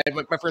gonna lie,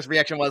 but my first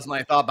reaction was when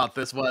I thought about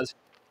this was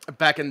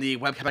back in the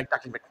webcomic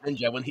Dr.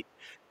 McNinja when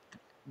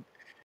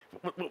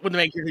the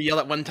main character yelled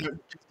at one time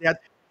to his dad,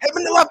 "Hey,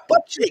 Manila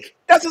butt cheek!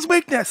 That's his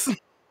weakness."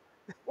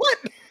 What?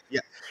 Yeah,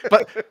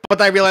 but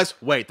then I realized,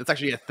 wait, that's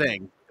actually a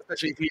thing.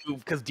 Especially if you,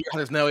 because deer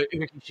hunters know if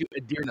you can shoot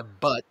a deer in the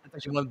butt, that's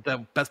actually one of the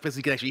best places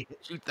you can actually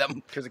shoot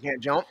them. Because it can't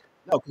jump?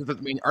 No, because there's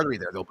the main artery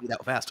there; they'll bleed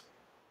out fast.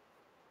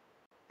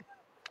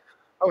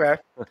 Okay.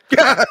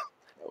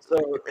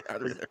 So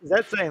is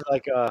that saying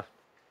like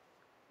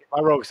if my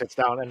rogue sits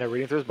down and they're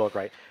reading through his book,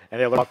 right,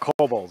 and they learn about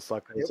kobolds,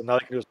 like so now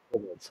they can do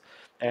kobolds,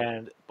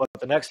 but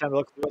the next time they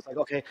look through, it's like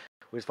okay,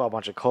 we just fought a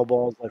bunch of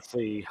kobolds. Let's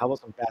see, how about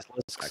some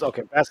basilisks?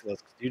 Okay,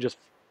 basilisks. You just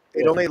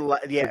It only,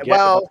 yeah, forget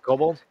well, about the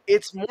kobolds.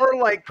 it's more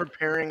like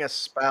preparing a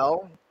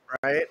spell,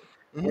 right?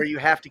 Mhm. Where you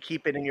have to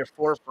keep it in your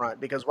forefront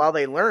because while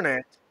they learn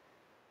it,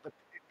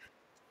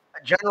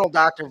 a general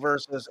doctor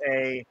versus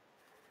a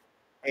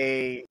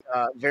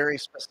very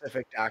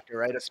specific doctor,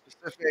 right? A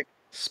specific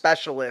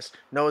specialist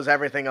knows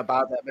everything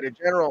about that, but a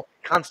general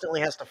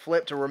constantly has to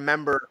flip to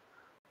remember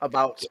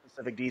about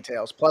specific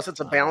details. Plus, it's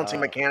a balancing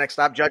mechanic.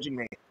 Stop judging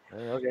me.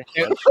 Okay,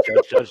 And-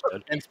 judge.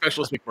 And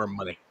specialists make more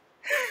money.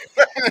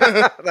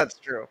 That's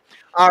true.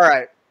 All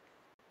right.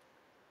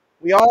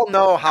 We all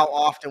know how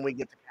often we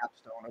get the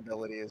capstone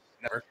abilities.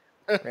 Never.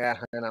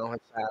 Yeah, I know.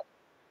 It's that.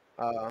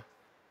 I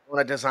want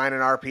to design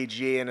an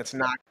RPG, and it's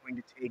not going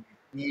to take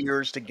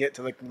years to get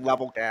to the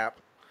level cap.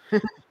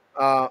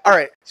 All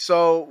right.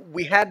 So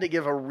we had to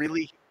give a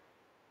really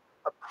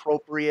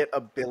appropriate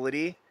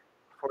ability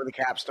for the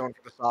capstone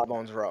for the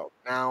Sawbones Rogue.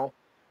 Now,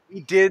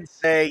 we did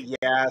say,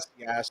 yes,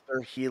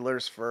 they're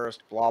healers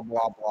first, blah,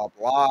 blah, blah,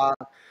 blah.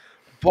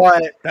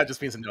 But That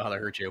just means they know how to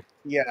hurt you.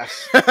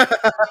 yes,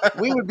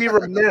 we would be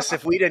remiss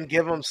if we didn't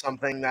give them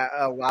something that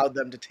allowed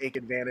them to take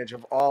advantage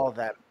of all of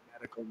that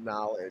medical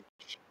knowledge.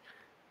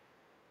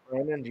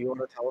 Brandon, do you want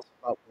to tell us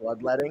about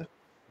bloodletting?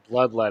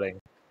 Bloodletting.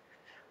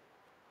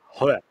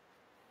 Hold on.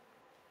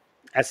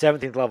 At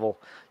 17th level,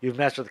 you've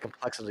mastered the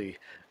complexity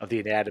of the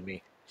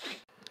anatomy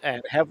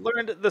and have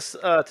learned this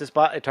to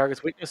spot a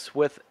target's weakness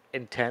with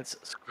intense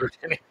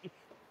scrutiny.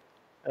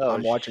 Oh,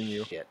 I'm watching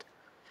you. Shit.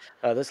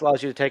 This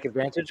allows you to take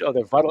advantage of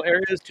their vital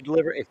areas to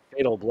deliver a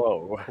fatal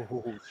blow.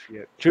 Oh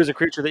shit! Choose a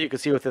creature that you can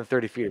see within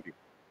 30 feet of you.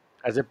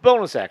 As a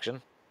bonus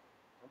action,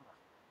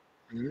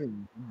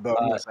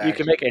 Bonus you can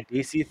action. make a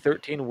DC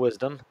 13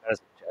 Wisdom. That is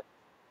a check.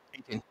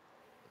 18.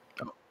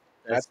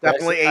 That's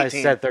definitely 18. I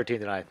said 13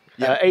 tonight.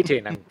 Yeah.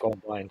 18. I'm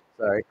going blind.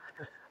 Sorry.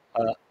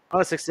 On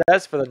a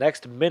success for the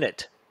next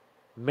minute.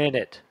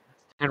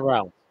 10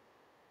 rounds.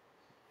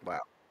 Wow!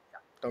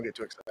 Don't get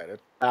too excited.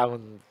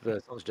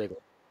 The sun's jiggling.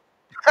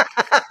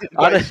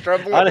 Nice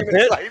trembling on a and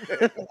hit-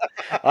 excitement.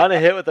 On a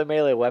hit with a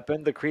melee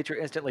weapon, the creature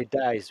instantly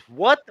dies.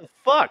 What the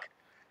fuck?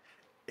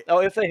 Oh,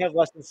 if they have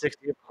less than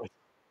 60 hit points.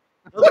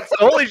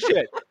 Holy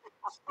shit!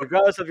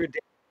 Regardless of your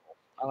damage,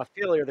 on a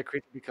failure, the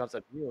creature becomes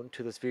immune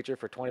to this feature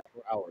for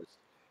 24 hours.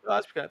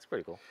 Oh, that's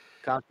pretty cool.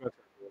 Constructs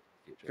are cool in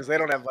the future. Because they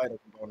don't have vital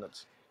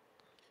components.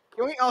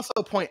 Can we also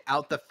point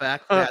out the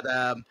fact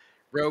that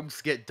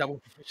rogues get double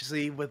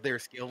proficiency with their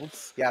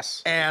skills,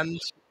 Yes. and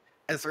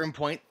at a certain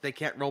point they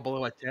can't roll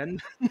below a 10?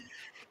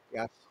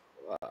 Yes.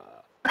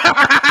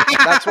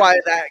 That's why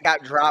that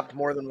got dropped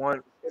more than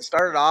once. It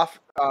started off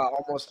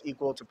almost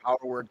equal to power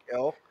word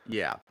kill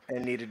Yeah.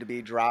 and needed to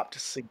be dropped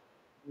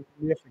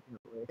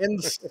significantly. In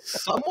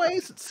some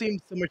ways, it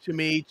seems similar to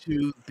me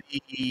to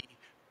the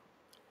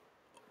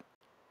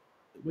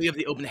we have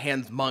the open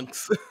hands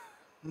monks.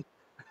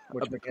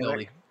 Which of the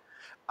mechanic?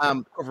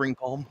 ability. Quivering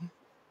palm.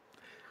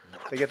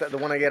 They get that the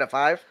one I get at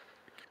 5?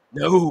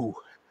 No.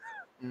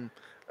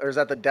 Or is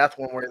that the death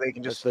one where they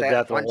can just That's the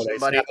death one punch where they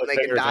somebody snap and their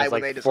they can fingers and die it's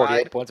when like they 48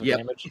 decide? points of Yep.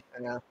 damage.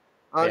 Yeah.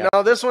 Yeah.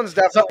 No, this one's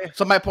definitely.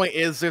 So my point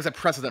is, there's a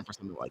precedent for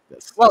something like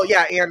this. Well,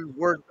 yeah, and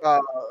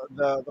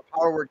the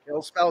power word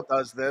kill spell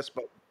does this,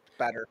 but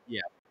better.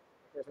 Yeah.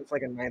 If it's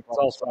like a 9th It's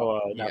level also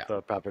spell. Yeah. not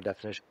the proper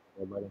definition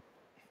of bloodletting.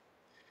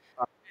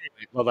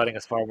 Bloodletting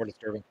is far more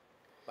disturbing.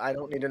 I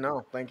don't need to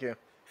know. Thank you.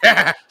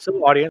 So,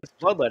 audience,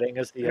 bloodletting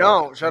is the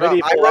No, shut up.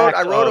 medieval I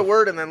act wrote a of-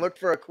 word and then looked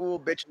for a cool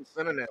bitchin'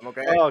 synonym.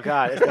 Okay. Oh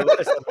god, it's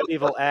the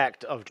medieval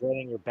act of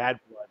draining your bad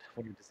blood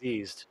when you're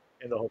diseased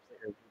in the hopes that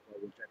your good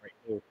blood will generate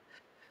new.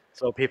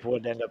 So people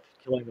would end up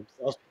killing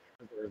themselves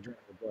because they were draining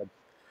their blood.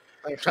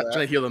 Thanks for Trying to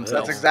that. heal That's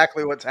themselves.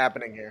 exactly what's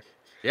happening here.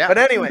 Yeah. But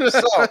anyway,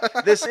 so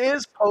this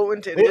is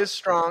potent. It is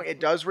strong. It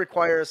does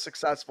require a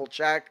successful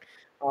check.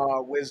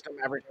 Wisdom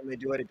every time they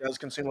do it. It does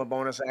consume a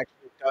bonus action.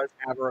 It does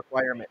have a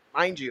requirement.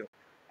 Mind you,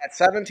 at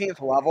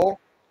 17th level,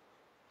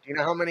 do you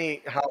know how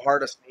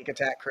hard a sneak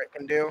attack crit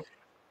can do?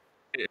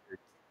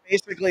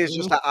 Basically, it's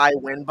just an I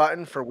win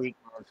button for weak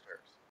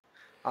monsters.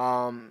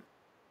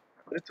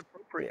 But it's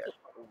appropriate.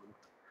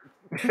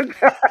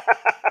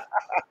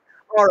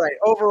 All right.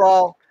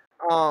 Overall,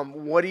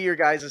 what do your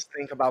guys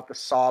think about the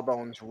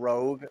Sawbones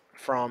Rogue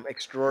from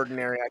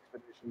Extraordinary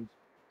Expeditions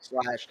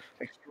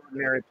 /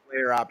 Extraordinary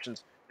Player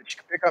Options that you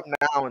can pick up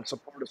now and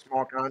support a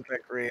small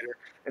content creator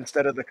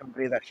instead of the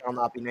company that shall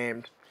not be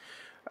named?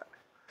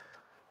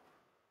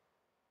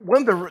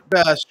 One of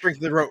the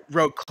strengths of the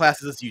rogue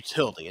class is its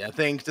utility, and I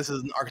think this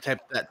is an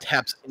archetype that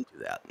taps into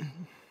that.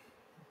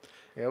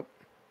 Yep.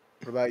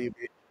 What about you,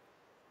 B?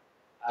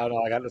 I don't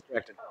know. I got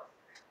distracted.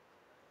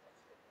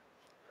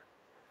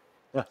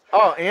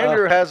 Oh,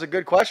 Andrew has a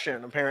good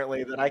question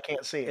apparently that I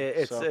can't see.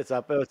 It's so. it's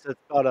up. It's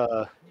about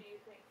a. Do you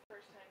think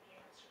first-time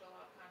gamers should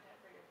allow content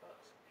for your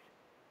books?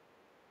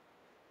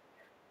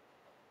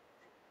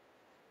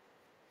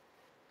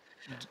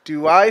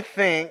 Do I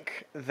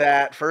think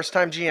that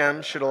first-time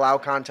GMs should allow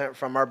content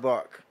from our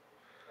book?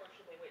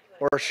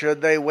 Or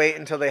should they wait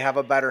until they have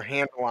a better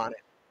handle on it?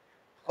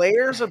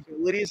 Players'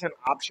 abilities and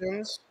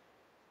options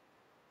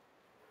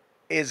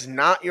is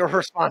not your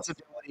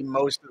responsibility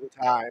most of the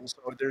time. So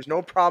there's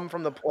no problem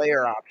from the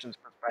player options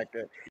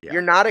perspective. Yeah.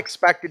 You're not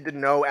expected to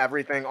know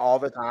everything all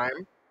the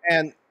time.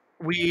 And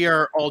we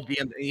are all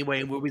DMs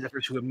anyway, and we'll be the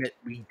first to admit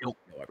we don't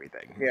know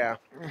everything. Yeah.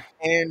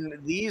 And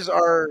these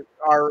are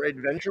our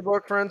adventure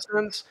book, for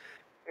instance,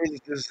 is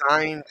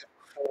designed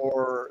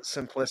for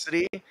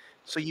simplicity.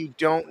 So you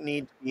don't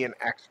need to be an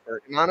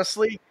expert. And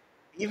honestly,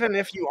 even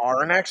if you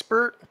are an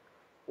expert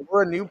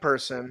or a new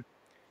person,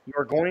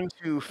 you're going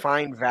to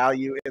find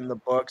value in the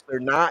books.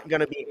 They're not going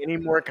to be any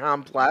more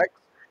complex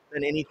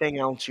than anything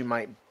else you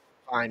might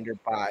find or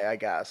buy, I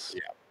guess.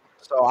 Yeah.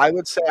 So I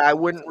would say I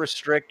wouldn't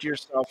restrict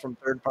yourself from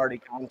third-party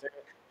content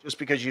just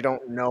because you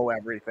don't know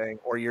everything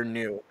or you're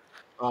new.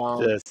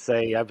 To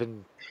say I've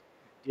been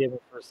DMing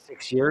for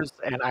 6 years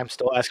and I'm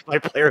still asking my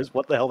players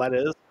what the hell that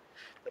is.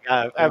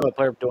 Like I have a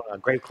player doing a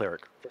Grave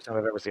Cleric. First time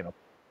I've ever seen him.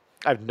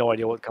 I have no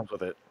idea what comes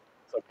with it.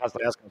 So I'm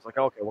constantly asking him. It's like,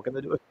 oh, okay, what can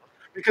they do?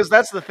 Because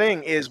that's the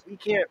thing is we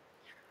can't,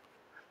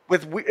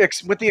 with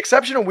the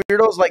exception of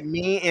weirdos like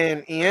me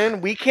and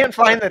Ian, we can't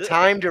find the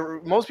time to.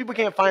 Most people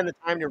can't find the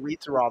time to read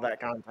through all that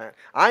content.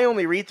 I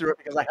only read through it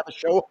because I have a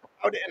show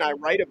about it and I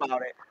write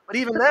about it. But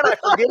even then, I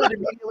forget it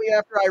immediately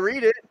after I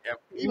read it.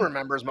 Yep. He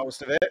remembers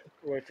most of it.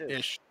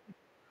 Ish.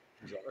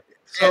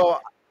 So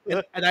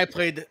And I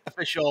played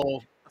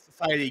official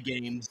society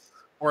games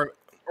or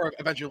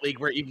Adventure League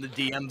where even the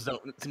DMs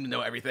don't seem to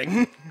know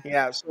everything.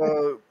 yeah,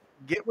 so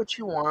get what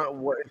you want.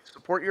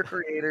 Support your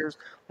creators.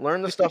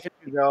 Learn the stuff as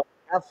you go.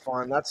 Have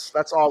fun. That's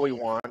all we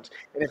want.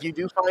 And if you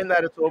do find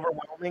that it's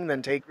overwhelming,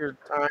 then take your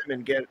time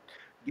and get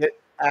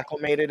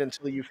acclimated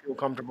until you feel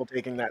comfortable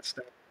taking that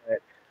step. But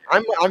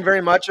I'm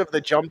very much of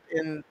the jump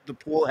in the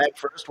pool head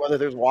first, whether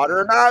there's water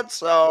or not.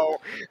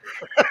 So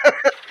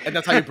And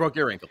that's how you broke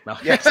your ankle. No.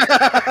 yes.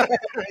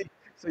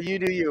 So you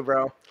do you,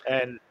 bro.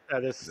 And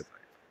this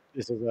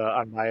is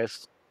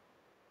unbiased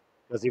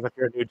because even if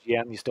you're a new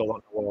GM, you still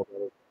don't know what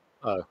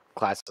all the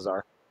classes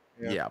are.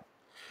 Yeah.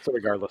 So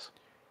regardless,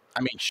 I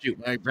mean, shoot,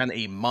 when I ran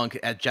a monk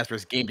at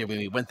Jasper's game day when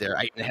we went there,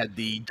 I even had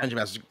the dungeon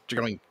master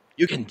going,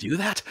 "You can do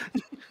that?"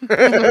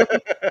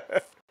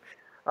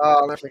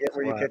 I'll never forget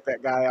where you kicked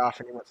that guy off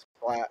and he went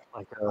splat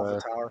like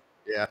off the tower.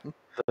 Yeah.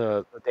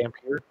 the damn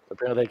pier.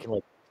 Apparently, they can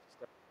like.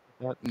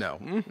 No. No,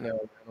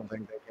 I don't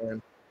think they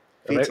can.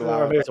 Maybe, Feats or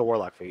allowed. maybe it's a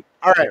warlock feat.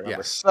 All right,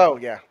 Yeah. so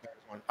yeah, there's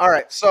one. All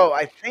right, so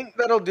I think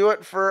that'll do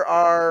it for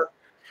our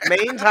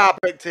main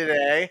topic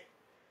today.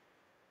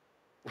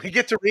 We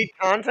get to read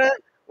content.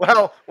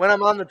 Well, when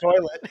I'm on the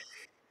toilet,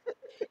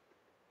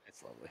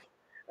 It's lovely.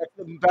 that's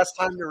the best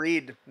time to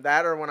read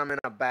that, or when I'm in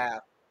a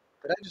bath.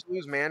 Did I just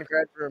lose man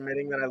cred for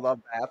admitting that I love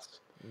baths?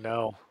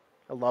 No,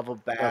 I love a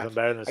bath. nothing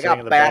better than I sitting in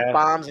got the bath bath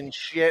bombs and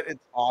shit. It's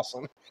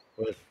awesome.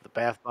 with the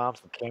bath bombs,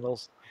 the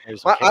candles, maybe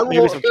Well, I maybe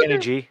will- some Kenny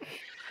G.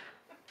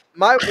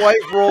 My wife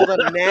rolled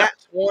a nat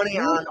 20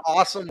 on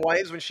Awesome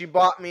Wives when she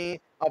bought me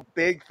a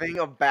big thing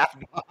of bath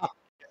bombs.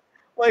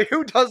 Like,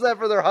 who does that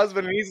for their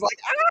husband? And he's like,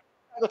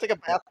 I'm going to take a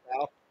bath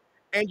now.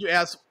 Andrew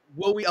asks,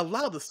 "Will we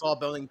allow the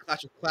Sawbones in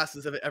Clash of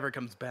Classes if it ever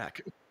comes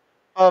back?"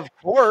 Of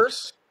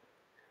course,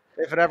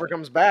 if it ever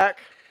comes back,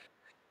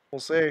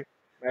 we'll see.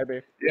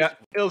 Maybe. Yeah,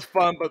 it was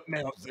fun, but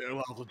man,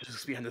 I'll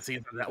just behind the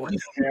scenes on that one.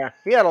 Yeah,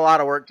 he had a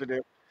lot of work to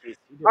do. He did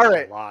All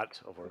right. a lot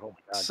of work. Oh my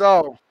god.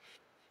 So,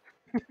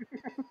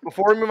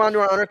 before we move on to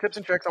our honor tips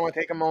and tricks, I want to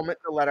take a moment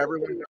to let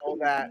everyone know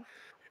that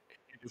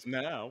It is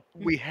now.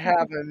 we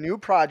have a new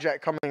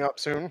project coming up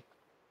soon.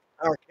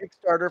 Our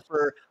Kickstarter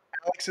for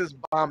Alex's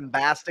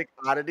Bombastic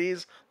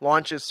Oddities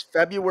launches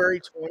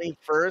February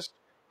 21st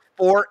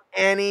for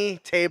any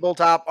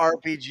tabletop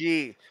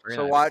RPG. Very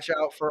So nice. watch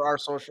out for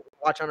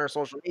watch on our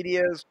social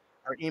medias,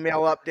 our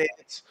email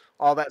updates,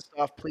 all that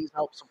stuff. Please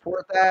help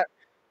support that.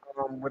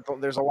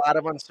 There's a lot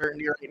of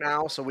uncertainty right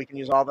now, so we can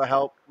use all the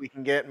help we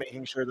can get,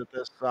 making sure that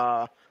this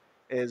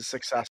is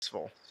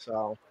successful.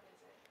 So,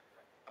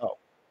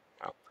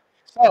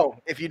 So,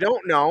 if you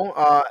don't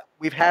know,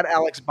 we've had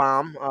Alex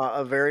Baum,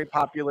 a very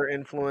popular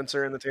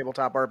influencer in the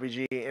tabletop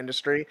RPG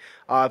industry.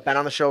 Been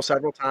on the show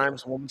several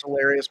times. Woman's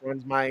hilarious,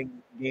 runs my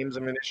games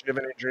of initiative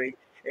and intrigue,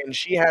 and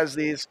she has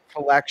these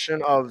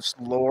collection of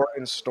lore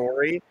and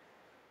story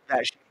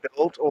that she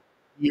built over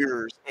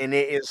years, and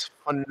it is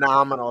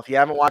phenomenal. If you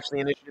haven't watched the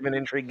initiative and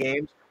intrigue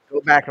games,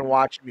 go back and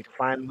watch them. You can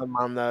find them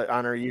on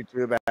our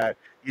YouTube at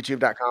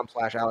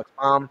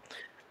youtube.com/AlexBaum.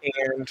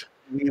 And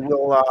we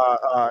will.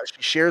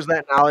 She shares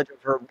that knowledge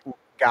of her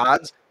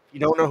gods. If you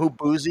don't know who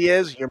Boozy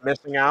is, you're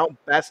missing out.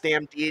 Best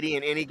damn deity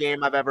in any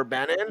game I've ever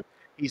been in.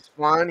 He's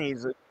fun.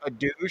 He's a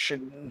douche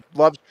and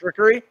loves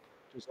trickery,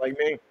 just like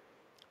me. It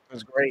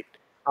was great.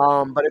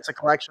 But it's a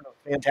collection of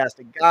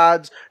fantastic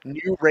gods,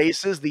 new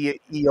races.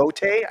 The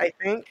Eote, I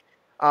think,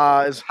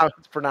 is how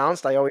it's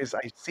pronounced. I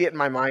see it in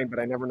my mind, but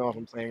I never know if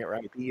I'm saying it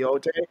right. The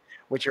Eote,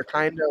 which are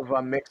kind of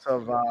a mix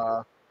of.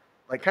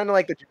 Kind of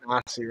like the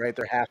Genasi, right?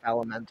 They're half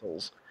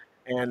elementals.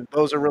 And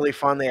those are really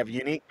fun. They have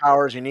unique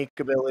powers, unique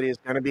abilities,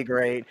 going to be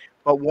great.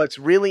 But what's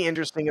really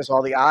interesting is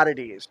all the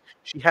oddities.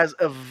 She has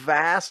a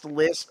vast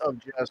list of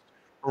just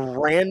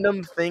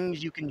random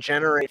things you can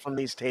generate from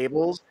these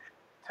tables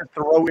to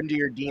throw into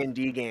your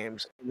D&D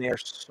games. And they are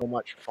so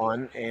much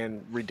fun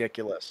and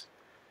ridiculous.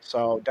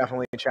 So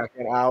definitely check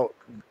it out.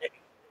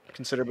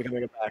 Consider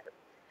becoming a backer.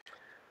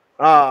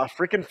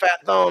 Freaking fat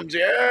thumbs,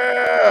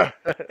 yeah!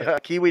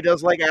 Kiwi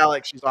does like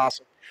Alex, she's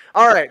awesome.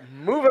 All right,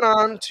 moving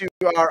on to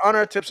our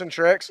honor tips and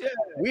tricks. Yeah.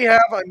 We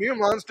have a new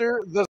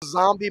monster, the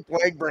zombie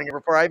plague bringer.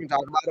 Before I even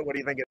talk about it, what do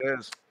you think it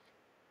is?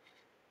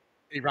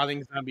 A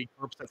rotting zombie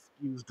corpse that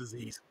spews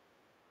disease.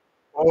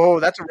 Oh,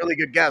 that's a really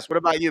good guess. What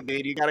about you,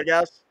 B? Do you got a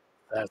guess?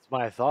 That's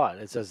my thought.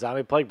 It's a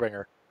zombie plague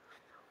bringer.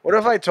 What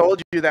if I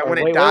told you that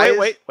when wait, it dies,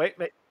 wait.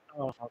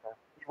 Oh, okay.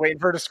 you're waiting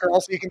for it to scroll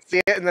so you can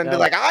see it, and then be No,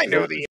 like, I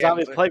know so the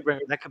zombie answer. plague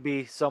bringer. That could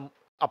be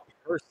a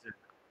person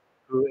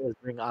who is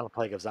bringing on a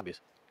plague of zombies.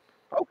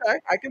 Okay,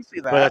 I can see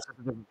that. But that's a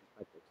different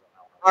perspective.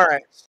 So All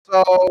right,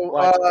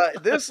 so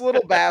this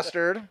little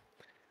bastard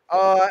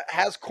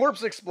has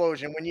corpse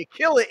explosion. When you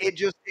kill it, it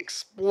just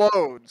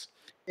explodes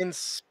and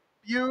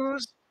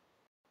spews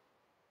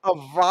a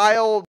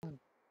vile,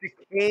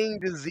 decaying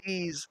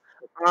disease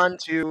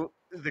onto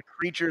the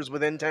creatures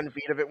within 10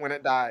 feet of it when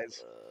it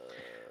dies.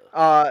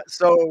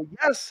 So,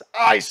 yes,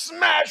 I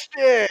smashed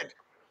it!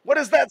 What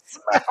is that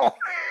smell?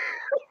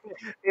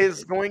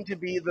 Is going to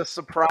be the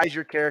surprise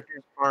your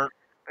characters aren't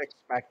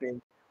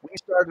expecting. We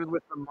started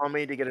with the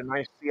mummy to get a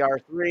nice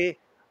CR3.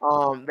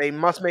 They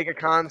must make a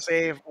con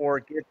save or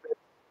get this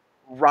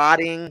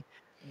rotting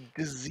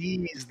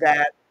disease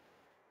that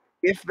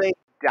if they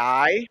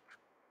die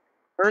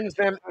turns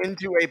them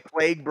into a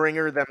plague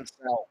bringer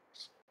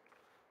themselves.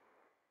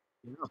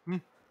 Yeah.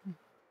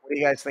 What do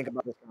you guys think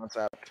about this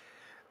concept?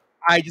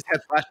 I just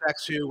had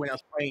flashbacks to when I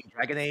was playing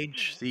Dragon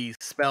Age, the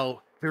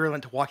spell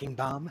Virulent Walking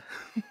Bomb.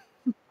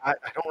 I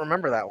don't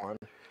remember that one.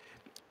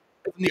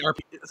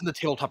 It's in the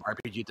tabletop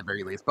RPG at the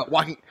very least. But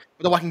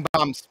the Walking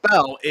Bomb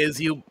spell is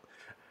you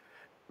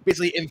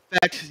basically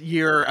infect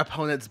your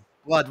opponent's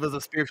blood with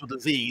a spiritual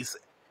disease,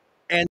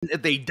 and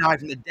if they die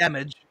from the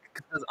damage,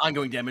 because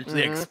ongoing damage,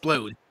 they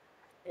explode.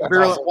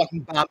 Virulent awesome. Walking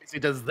Bomb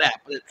basically does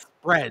that, but it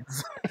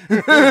spreads.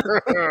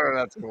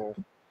 That's cool.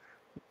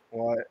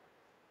 What?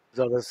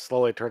 So this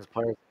slowly turns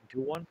players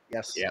into one?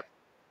 Yes. Yep.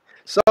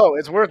 So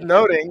it's worth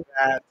noting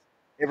that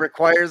it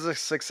requires a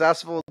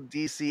successful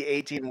DC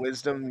 18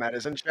 Wisdom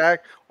Medicine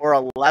check or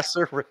a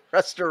lesser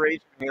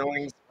Restoration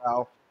Healing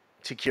spell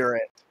to cure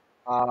it.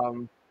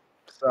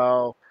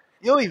 So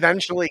you'll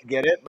eventually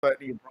get it,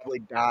 but you probably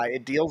die.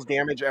 It deals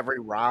damage every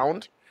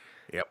round.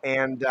 Yep.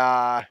 And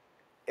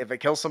if it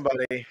kills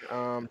somebody,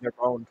 they're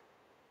boned.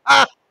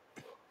 Ah!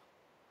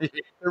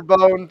 They're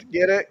boned.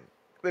 Get it?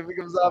 They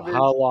become zombies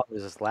How long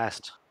does this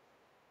last?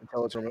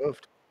 until it's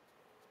removed.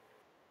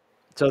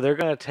 So they're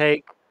going to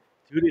take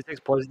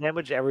 2d6 poison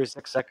damage every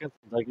 6 seconds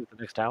until they get to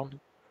the next town?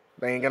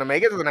 They ain't gonna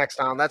make it to the next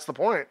town. That's the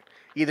point.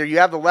 Either you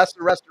have the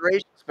lesser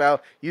restoration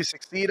spell, you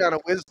succeed on a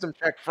wisdom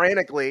check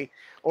frantically,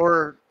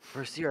 or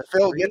For CR3?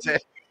 Phil gets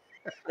it.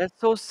 That's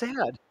so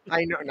sad.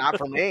 I know, not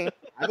for me.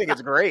 I think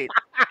it's great.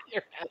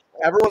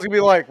 Everyone's gonna be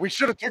like, we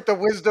should have took the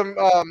wisdom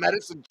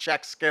medicine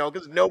check skill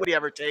because nobody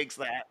ever takes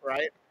that,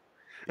 right?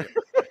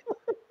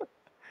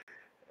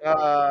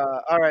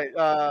 All right.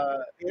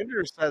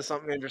 Andrew says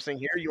something interesting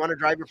here. You want to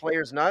drive your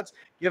players nuts?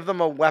 Give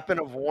them a weapon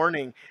of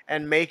warning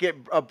and make it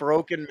a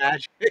broken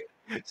magic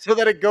so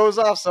that it goes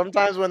off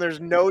sometimes when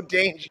there's no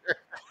danger.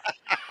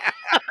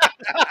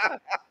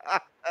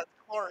 That's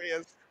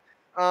glorious.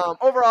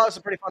 Overall, it's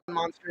a pretty fun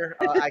monster.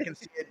 I can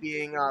see it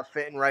being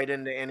fitting right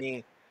into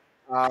any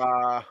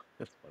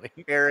That's funny.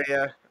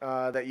 area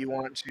that you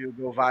want to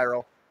go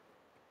viral.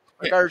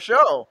 Like our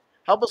show.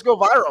 Help us go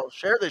viral.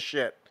 Share this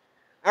shit.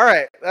 All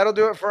right, that'll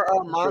do it for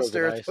our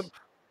monster. Nice. The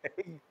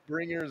Plague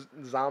Bringer's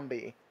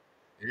zombie.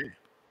 Yeah.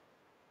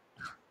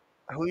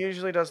 Who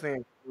usually does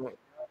the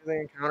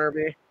encounter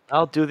be?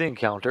 I'll do the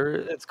encounter.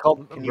 It's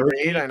called Can you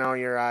read? I know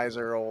your eyes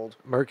are old.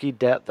 Murky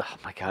Depth. Oh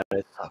my god,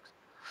 it sucks.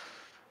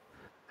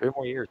 3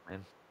 more years,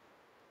 man.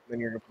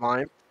 Then you're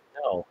blind.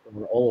 No,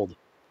 we're old.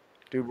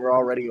 Dude, we're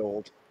already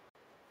old.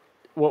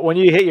 When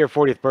you hit your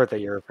 40th birthday,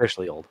 you're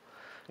officially old.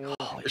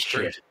 Holy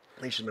shit.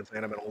 At least you've been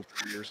saying I've been old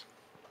for years.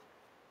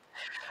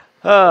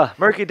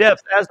 Murky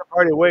Depths. As the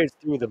party wades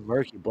through the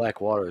murky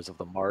black waters of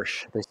the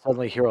marsh, they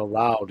suddenly hear a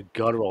loud,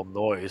 guttural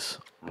noise.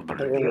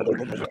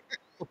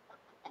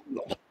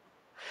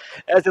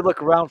 As they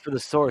look around for the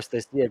source,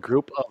 they see a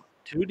group of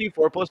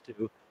 2d4 plus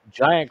 2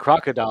 giant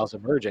crocodiles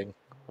emerging.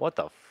 What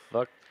the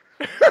fuck?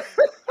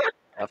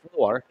 Out from the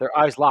water, their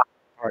eyes lock on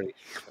the party.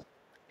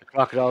 The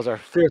crocodiles are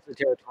fiercely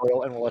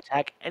territorial and will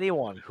attack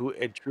anyone who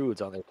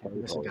intrudes on their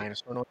This is a territory.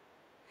 dinosaur noise.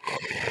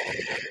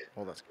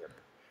 Oh, that's good.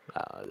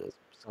 This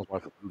sounds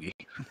like a boogie.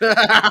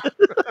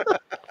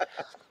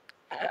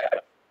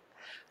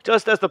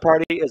 Just as the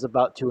party is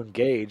about to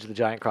engage the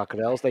giant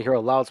crocodiles, they hear a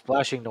loud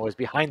splashing noise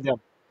behind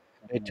them.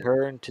 They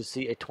turn to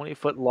see a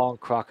 20-foot-long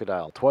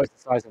crocodile, twice the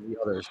size of the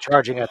others,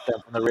 charging at them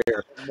from the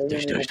rear.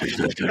 Dush, dush, dush,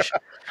 dush, dush.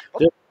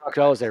 This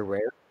crocodile is a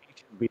rare,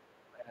 ancient beast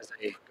as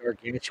a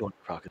gargantuan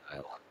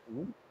crocodile,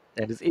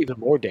 and is even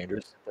more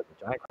dangerous than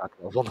the giant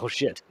crocodile. Well, no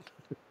shit.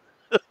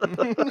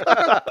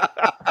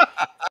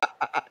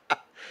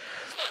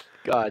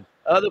 God.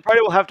 The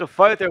party will have to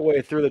fight their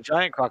way through the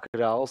giant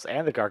crocodiles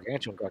and the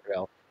gargantuan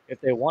crocodile if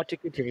they want to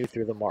continue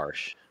through the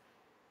marsh.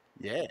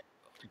 Yeah.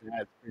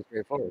 That's pretty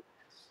straightforward.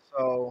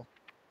 So,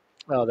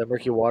 The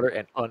murky water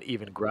and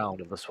uneven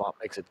ground of the swamp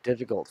makes it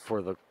difficult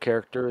for the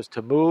characters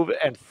to move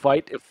and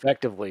fight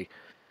effectively.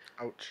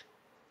 ouch.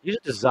 You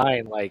should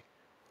design, like...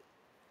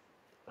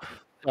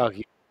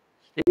 each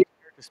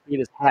character speed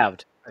is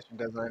halved. I should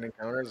design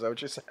encounters. Is that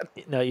what you said?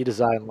 No, you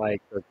design,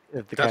 like, the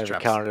kind of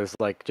traps. encounter is,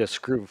 like, just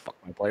screw fuck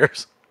my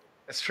players.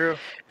 It's true.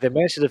 If they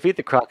manage to defeat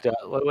the crocodile...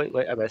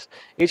 Wait, I missed.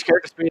 Each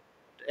character speed,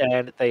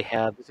 and they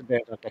have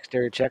disadvantage on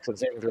dexterity checks and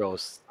saving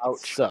throws.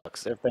 Ouch.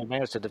 Sucks. If they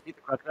manage to defeat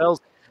the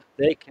crocodiles,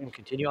 they can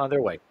continue on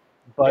their way.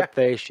 But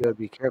they should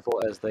be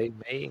careful as they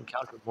may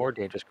encounter more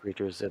dangerous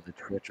creatures in the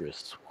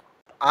treacherous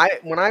swamp.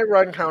 When I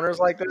run counters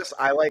like this,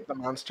 I like the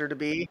monster to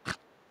be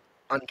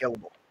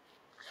unkillable.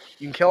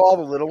 You can kill all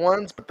the little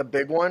ones, but the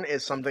big one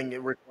is something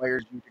that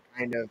requires you to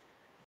kind of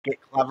get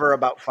clever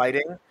about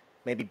fighting,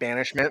 maybe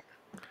banishment,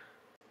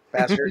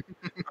 bastard,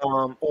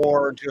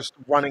 or just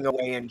running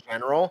away in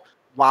general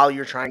while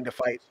you're trying to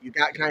fight. So you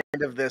got kind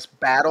of this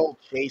battle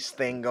chase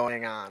thing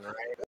going on,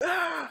 right?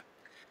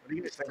 What do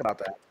you guys think about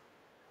that?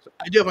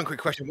 I do have one quick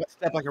question. What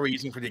step like are we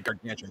using for the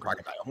gargantuan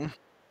crocodile?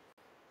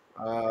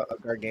 A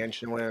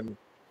gargantuan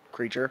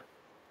creature,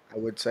 I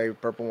would say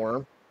purple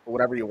worm, or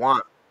whatever you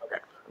want. Okay.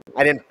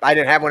 I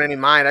didn't have one in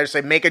mind. I just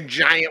say make a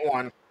giant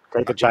one.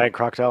 Take the giant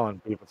crocodile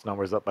and beef its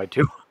numbers up by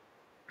 2.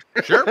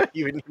 Sure.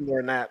 Even more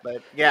than that,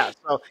 but yeah.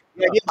 So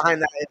the idea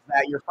behind that is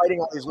that you're fighting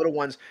all these little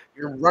ones.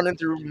 You're running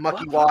through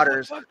mucky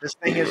waters. This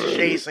thing is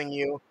chasing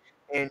you,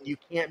 and you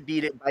can't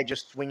beat it by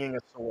just swinging a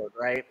sword,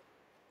 right?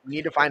 You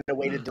need to find a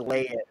way to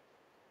delay it.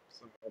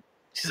 So,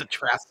 She's a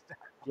trash.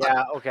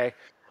 yeah. Okay.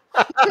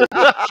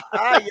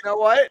 You know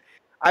what?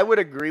 I would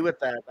agree with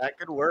that. That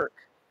could work.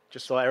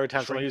 Just So every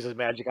time someone uses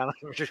magic on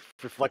him, it just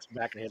reflects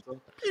back and hits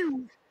them.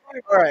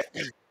 all right.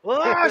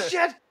 Oh,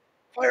 shit!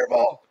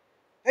 Fireball.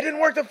 It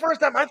didn't work the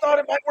first time. I thought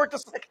it might work the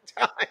second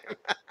time.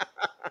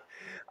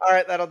 All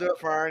right, that'll do it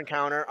for our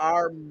encounter.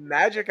 Our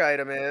magic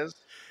item is.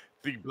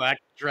 The Black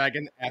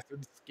Dragon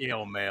Acid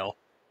Scale Mail.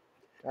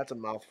 That's a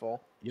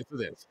mouthful. Yes,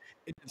 it is.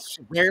 It's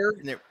rare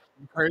and it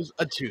requires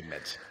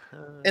attunement.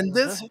 And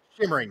this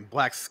shimmering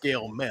black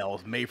scale mail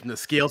is made from the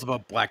scales of a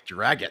black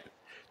dragon,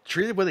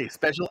 treated with a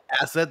special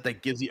acid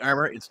that gives the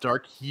armor its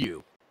dark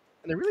hue.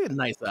 And they're really a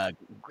nice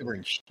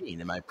glimmering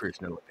sheen, in my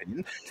personal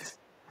opinion.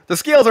 The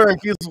scales are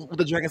infused with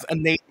the dragon's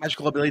innate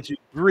magical ability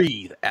to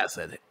breathe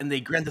acid, and they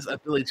grant this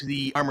ability to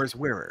the armor's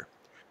wearer.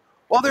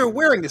 While they're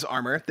wearing this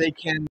armor, they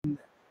can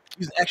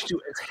use an action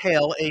to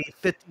exhale a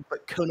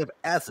 50-foot cone of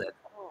acid.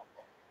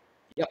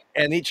 Yep,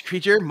 and each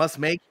creature must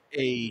make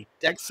a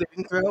dex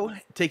saving throw,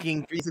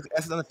 taking 3d6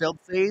 acid on a failed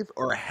save,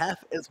 or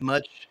half as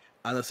much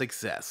on a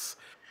success.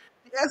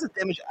 The acid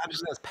damage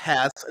obviously has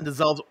passed and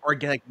dissolves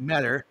organic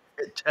matter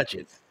it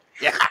touches.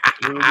 Yeah.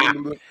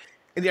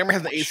 And the armor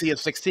has an AC of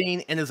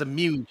 16 and is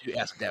immune to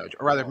acid damage,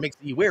 or rather makes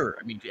the wearer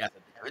immune to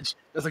acid damage.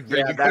 That's like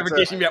very good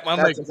clarification.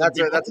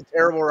 That's a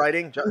terrible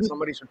writing.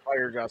 Somebody should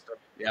fire Justin.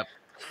 Yep.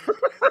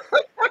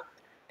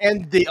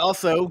 And they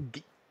also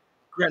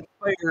grant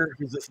fire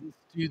resistance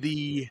to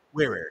the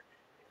wearer.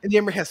 And the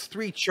armor has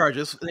 3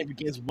 charges, and it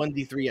begins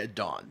 1d3 at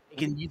dawn. You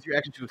can use your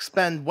action to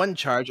expend 1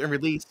 charge and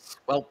release,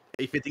 well,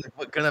 a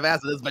 15-foot cone of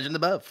acid as mentioned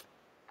above.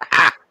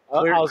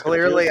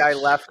 Clearly, I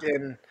left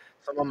in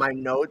some of my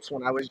notes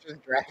when I was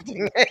just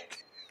drafting it.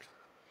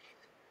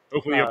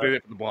 Hopefully, you update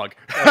it for the blog.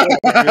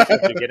 At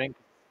the beginning,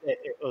 it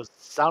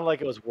sounded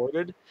like it was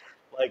worded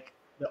like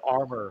the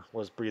armor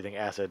was breathing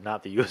acid,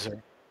 not the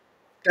user.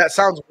 That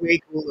sounds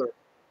way cooler.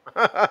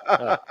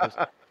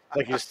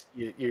 Like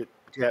you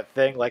that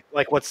thing like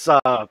what's was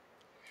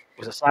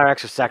it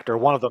Cyrax or Sector?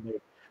 One of them they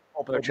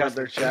open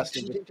their chest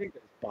and a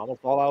bomb will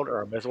fall out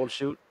or a missile will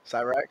shoot.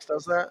 Cyrax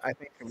does that. I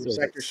think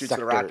Sector shoots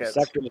the rockets.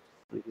 Sector is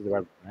the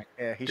red one, right?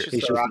 Yeah, he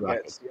shoots the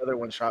rockets. The other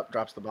one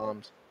drops the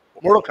bombs.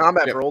 Mortal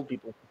Kombat for old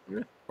people. Yeah.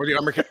 Or the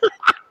armor,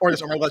 or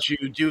this armor lets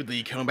you do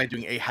the cone by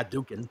doing a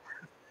Hadouken.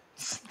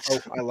 Oh,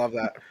 I love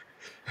that.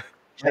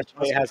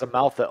 It has a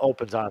mouth that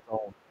opens on its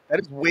own. That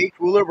is way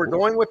cooler. We're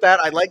going with that.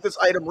 I like this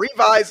item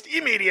revised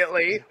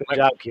immediately. Good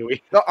job,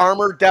 Kiwi. The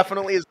armor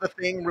definitely is the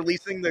thing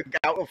releasing the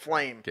gout of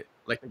flame. Okay,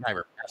 like the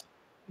Kyber.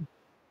 What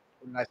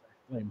did I say?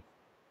 Flame.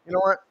 You know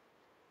what?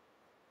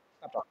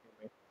 Stop talking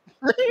to me.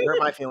 You hurt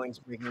my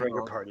feelings.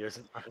 Trigger party.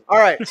 All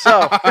right,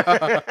 so.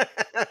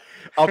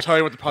 I'll tell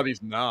you what the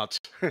party's not.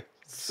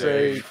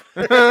 Safe.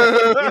 You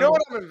know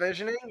what I'm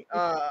envisioning?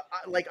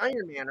 Like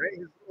Iron Man, right?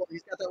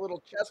 He's got that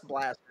little chest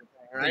blaster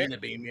thing, right? In the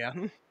beam, yeah.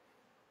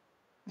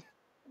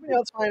 Maybe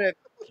I'll find it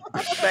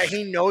that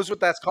he knows what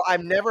that's called.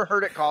 I've never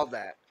heard it called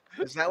that.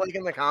 Is that like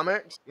in the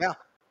comics? Yeah.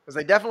 Because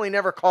they definitely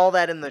never call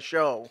that in the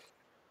show.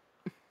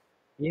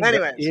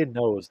 Anyways. He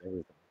knows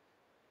everything.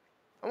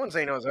 I wouldn't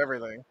say he knows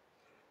everything.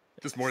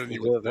 Just more than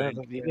you would think.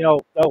 You know,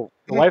 the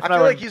wife and I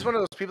feel were like he's one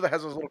of those people that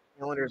has those little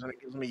calendars and it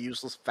gives me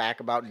useless fact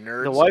about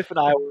nerds. The wife and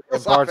I were in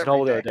It's Barnes off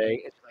Noble the every other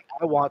day. It's like,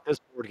 I want this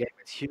board game.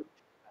 It's huge.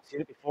 I've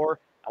seen it before.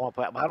 I want to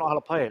play it, but I don't know how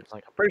to play it. It's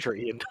like, I'm pretty sure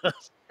Ian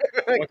does.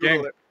 What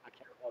game? I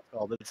can't remember what it's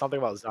called. It's something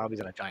about zombies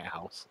in a giant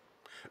house.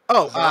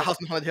 Oh, House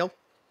on Haunted Hill?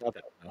 Not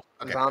that one,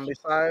 no. Okay. Zombie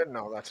side?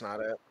 No, that's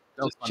not it.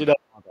 She doesn't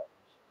want that.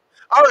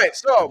 All right,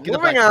 so Get the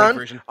moving Black Friday on,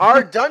 version.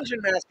 our Dungeon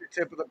Master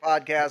tip of the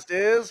podcast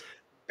is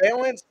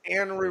balance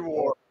and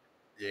reward.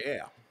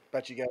 Yeah.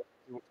 Bet you guys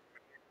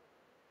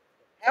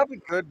have a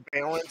good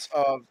balance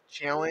of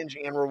challenge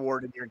and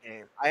reward in your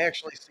game. I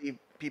actually see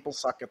people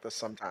suck at this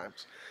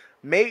sometimes.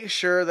 Make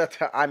sure that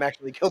I'm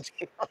actually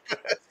guilty of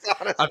this,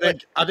 honestly.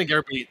 I think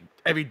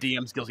every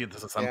DM's guilty of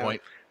this at some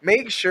point.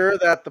 Make sure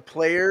that the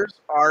players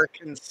are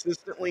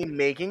consistently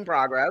making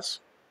progress,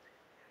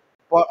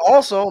 but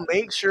also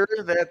make sure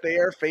that they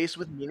are faced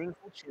with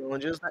meaningful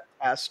challenges that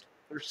test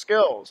their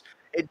skills.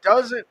 It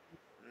doesn't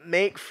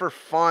make for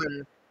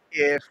fun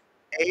if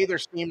they're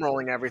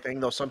steamrolling everything,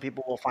 though some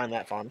people will find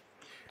that fun.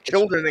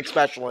 Children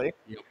especially.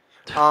 Yep.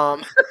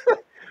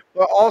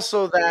 But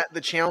also that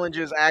the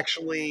challenges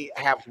actually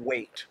have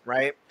weight,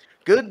 right?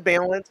 Good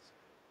balance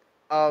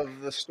of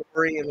the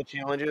story and the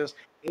challenges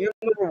and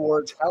the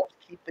rewards helps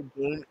keep the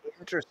game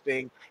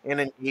interesting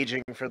and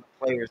engaging for the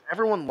players.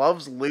 Everyone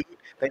loves loot.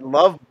 They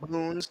love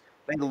boons.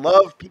 They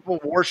love people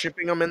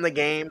worshiping them in the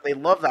game. They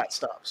love that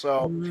stuff.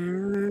 So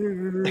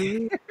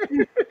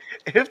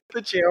if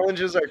the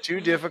challenges are too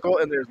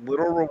difficult and there's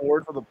little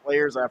reward for the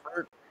player's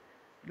effort,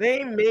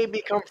 they may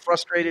become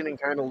frustrated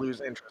and kind of lose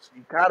interest.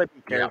 You've got to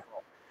be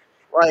careful.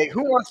 Like,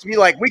 who wants to be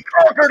like, we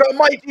conquered a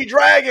mighty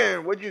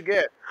dragon? What'd you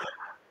get?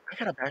 I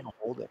got a bag of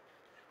holding.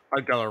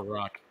 I got a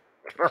rock.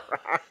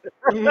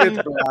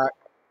 It's black.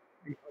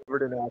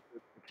 Covered in acid.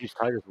 Keeps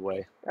tigers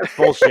away. That's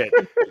bullshit.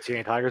 You see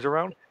any tigers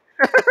around?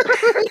 I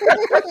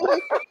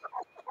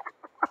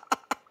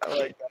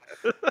like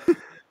that.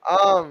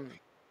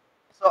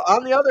 So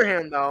on the other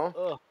hand, though,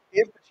 Ugh.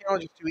 if the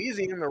challenge is too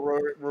easy and the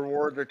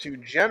rewards are too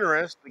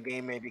generous, the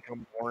game may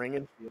become boring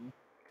and feel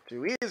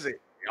too easy.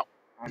 Yep.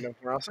 I know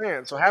what I'm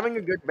saying. So having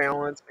a good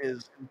balance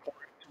is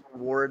important to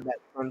reward that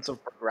sense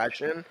of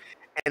progression,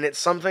 and it's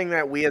something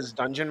that we as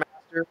dungeon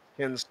masters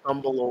can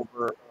stumble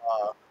over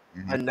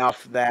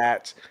enough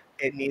that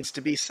it needs to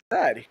be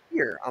said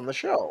here on the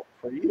show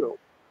for you.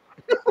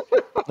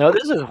 No,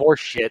 this is horse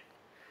shit.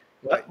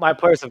 Right. My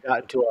players have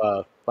gotten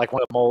to like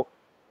one of the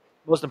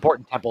most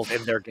important temples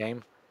in their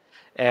game,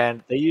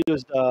 and they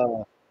used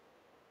the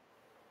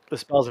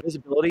spells of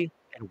invisibility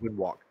and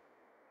windwalk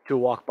to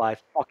walk by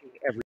fucking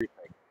everything.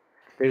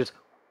 They just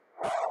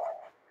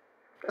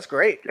That's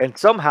great. and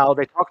somehow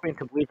they talked me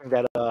into believing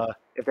that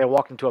if they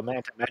walk into a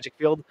magic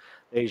field,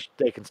 they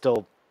can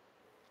still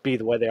be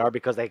the way they are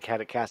because they had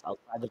it cast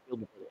outside the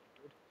field before they entered.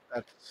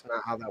 That's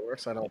not how that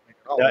works. I don't think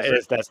at all.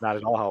 That's not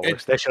at all how it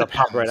works. They should have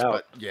popped right out.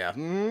 But yeah.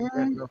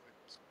 No,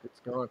 it's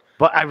gone.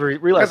 But I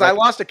realized Because I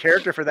lost a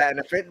character for that, and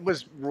if it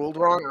was ruled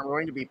wrong, I'm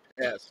going to be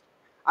pissed.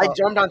 I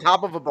jumped on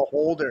top of a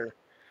beholder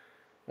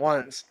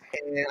once,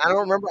 and I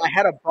don't remember. I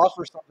had a buff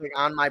or something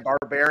on my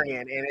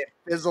barbarian, and it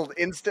fizzled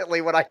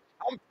instantly when I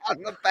jumped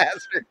on the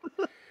bastard.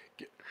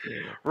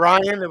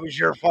 Ryan, it was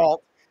your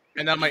fault.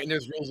 And now my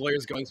Inner's rules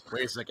lawyer's going,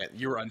 wait a second,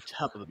 you were on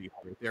top of the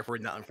beholder, therefore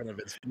not in front of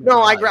its.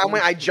 No,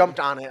 I jumped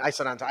on it. I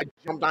said on top. I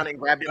jumped on it and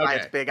grabbed it by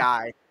its big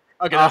eye.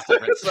 Okay, that's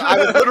different. So I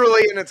was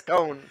literally in its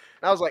cone. And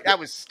I was like, that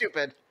was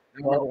stupid.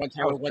 I remember one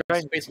time we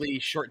basically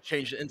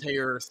shortchanged the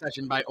entire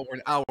session by over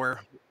an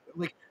hour.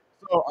 Like,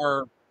 so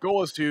our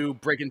goal is to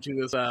break into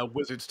this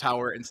wizard's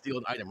tower and steal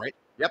an item, right?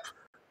 Yep.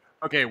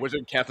 Okay,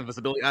 wizard cast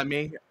invisibility on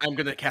me. I'm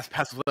gonna cast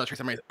passive without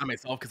trace on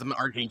myself because I'm an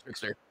arcane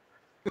trickster.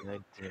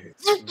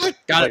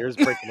 players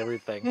breaking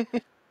everything.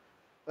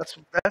 That's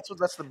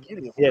the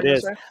beauty of it. Yeah, it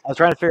is. I was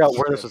trying to figure out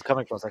where this was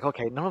coming from. I was like,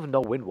 okay, none of them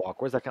know Windwalk.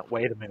 Where's that?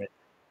 Wait a minute.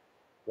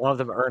 One of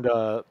them earned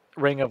a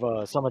ring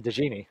of Summon the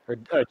Genie or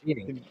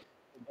Genie.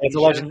 It's a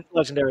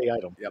legendary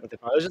item. Yep. It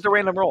was just a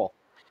random roll,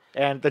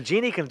 and the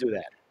Genie can do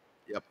that.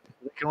 Yep.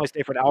 They can only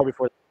stay for an hour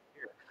before they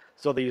here.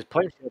 So they use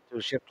plane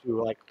shift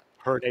to like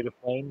her native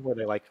plane where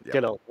they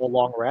get a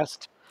long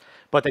rest.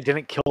 But they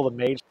didn't kill the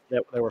mage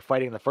that they were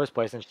fighting in the first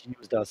place, and she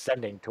used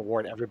sending to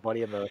warn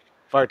everybody in the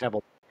fire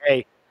temple.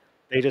 Hey,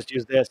 they just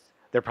used this.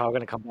 They're probably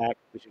going to come back.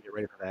 We should get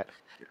ready for that.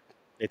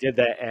 They did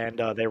that, and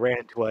they ran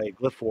into a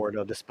glyph ward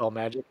of Dispel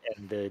Magic,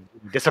 and they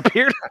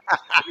disappeared.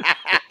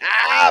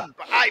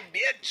 Bye,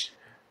 bitch.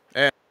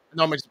 And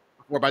no,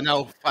 before, but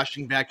now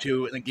flashing back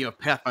to the game of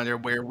Pathfinder,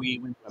 where we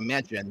went to a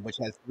mansion, which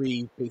has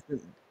 3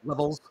 basement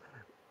levels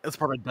as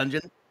part of a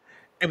dungeon,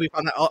 and we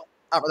found that out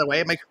of the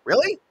way. I'm like,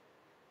 really?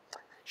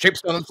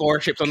 Shapes on the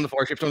floor, shapes on the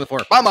floor, shapes on the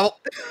floor. Bottom level.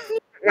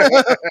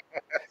 That's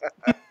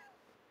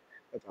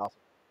awesome.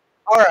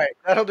 All right,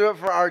 that'll do it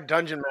for our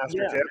Dungeon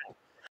Master tip.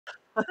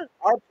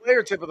 Our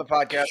player tip of the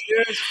podcast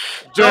is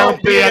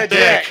Don't be a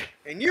dick.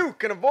 And you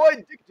can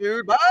avoid dick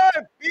dude by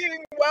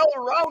being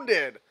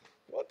well-rounded.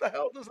 What the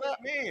hell does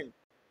that mean?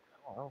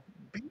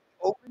 Be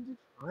open to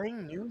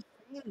trying new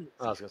things.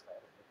 I was going to say.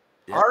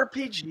 Yeah.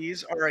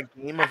 RPGs are a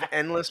game of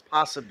endless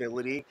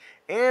possibility,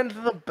 and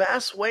the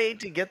best way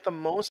to get the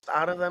most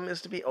out of them is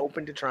to be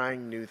open to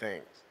trying new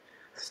things.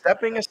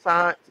 Stepping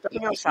outside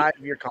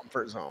of your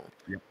comfort zone.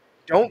 Yep.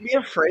 Don't be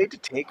afraid to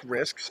take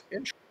risks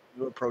and try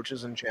new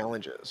approaches and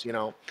challenges. You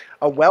know,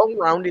 a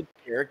well-rounded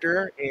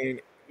character in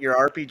your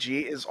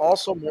RPG is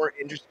also more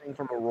interesting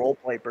from a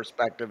roleplay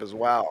perspective as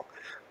well.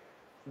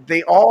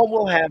 They all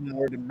will have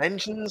more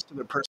dimensions to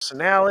their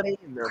personality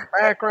and their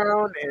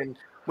background, and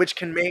which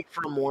can make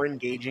for a more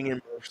engaging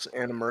and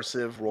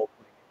immersive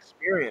role-playing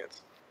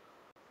experience.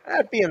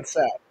 That being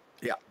said,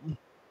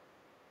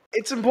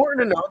 it's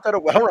important to note that a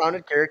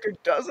well-rounded character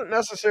doesn't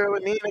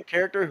necessarily mean a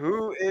character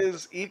who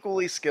is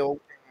equally skilled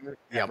in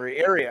every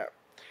area.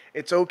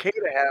 It's okay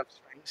to have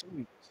strengths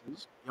and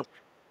weaknesses,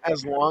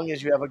 as long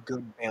as you have a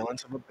good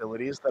balance of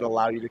abilities that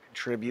allow you to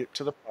contribute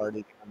to the party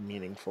in a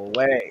meaningful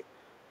way.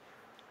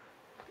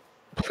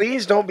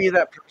 Please don't be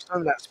that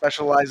person that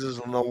specializes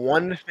in the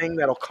one thing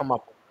that'll come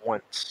up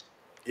once.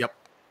 Yep.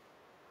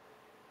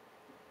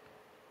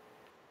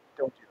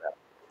 Don't do that.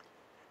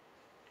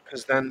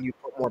 Because then you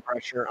put more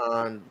pressure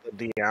on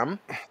the DM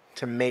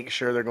to make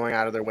sure they're going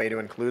out of their way to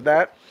include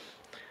that.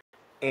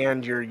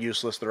 And you're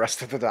useless the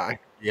rest of the time.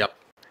 Yep.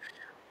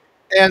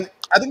 And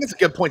I think it's a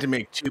good point to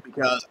make, too,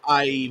 because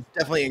I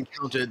definitely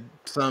encountered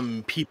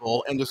some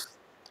people, and just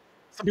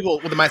some people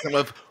with the mindset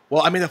of,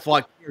 well, I made a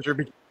flawed character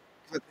because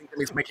I think that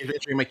makes my character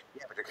interesting. I'm like,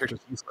 yeah, but your character's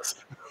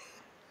useless.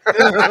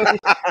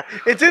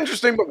 It's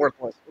interesting, but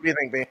worthless. What do you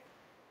think, B?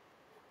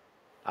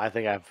 I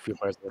think I have a few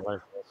players that learn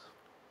from this.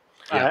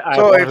 Yeah. I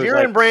So have one if who's you're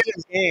like, in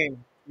Brandon's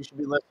game, you should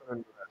be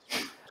listening to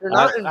this. You're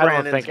not in I don't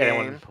Brandon's think game.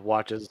 anyone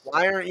watches.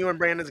 Why aren't you in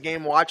Brandon's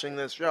game watching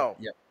this show?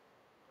 Yep.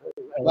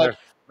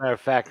 Matter of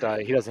fact,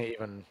 he doesn't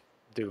even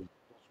do.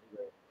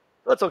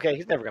 That's okay.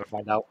 He's never gonna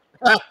find out.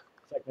 Ah.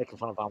 It's like making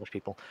fun of Amish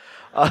people.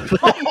 I'm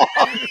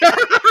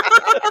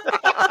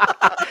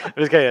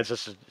just kidding. It's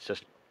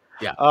just.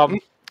 Yeah.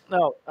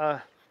 No.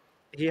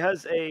 He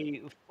has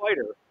a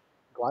fighter,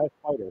 Goliath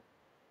fighter,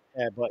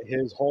 but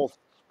his whole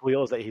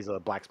spiel is that he's a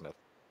blacksmith.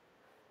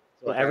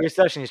 So Okay. every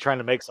session he's trying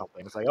to make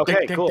something. It's like,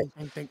 okay, Dink, cool.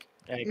 dink, dink,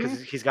 dink.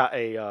 Because he's got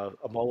a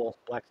mobile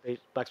blacksmith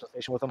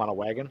station with him on a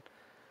wagon.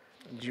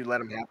 Did you let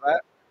him have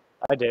that?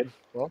 I did.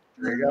 Well,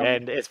 there you go.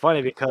 And it's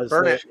funny because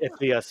Burn it. it's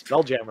the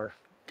Spelljammer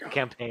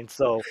campaign.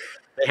 So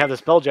they have the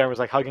Spelljammers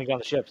like hugging down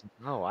the ships.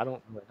 No, I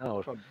don't really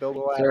know. Build a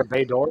Is there a ladder.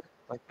 bay door?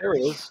 Like, there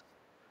is.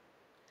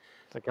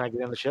 It's like, can I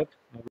get in the ship?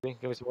 Maybe.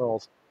 Give me some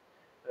rolls.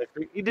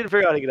 He didn't figure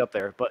out how to get up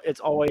there, but it's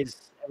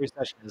always, every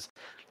session is,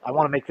 I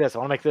want to make this, I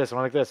want to make this, I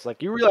want to make this.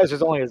 Like, you realize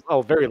there's only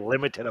a very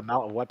limited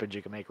amount of weapons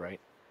you can make, right?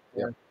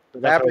 Yeah.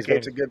 But that's how he's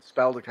Advocate's a getting- good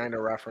spell to kind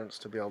of reference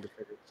to be able to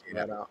figure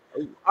that out.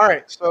 All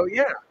right, so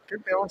yeah,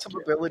 good balance of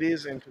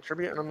abilities and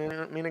contribute in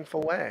a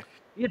meaningful way.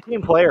 Be a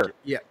team player.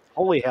 Yeah.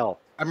 Holy hell.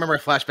 I remember a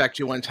flashback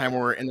to one time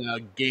where in a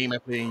game I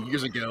played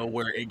years ago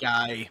where a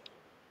guy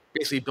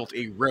basically built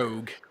a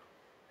rogue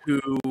who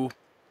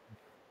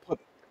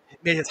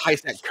made his high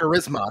stat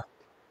charisma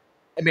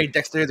and made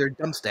dexterity their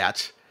dumb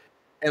stat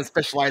and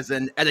specialized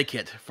in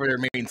etiquette for their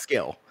main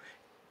skill.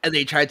 And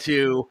they tried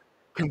to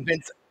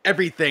convince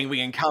everything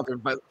we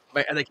encountered by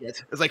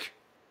etiquette. It's like,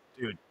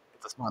 dude,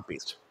 it's a swamp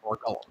beast or a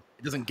golem.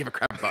 It doesn't give a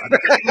crap about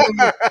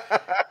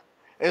it.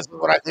 This is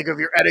what I think of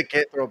your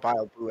etiquette. Throw a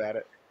pile of poo at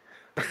it.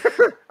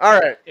 All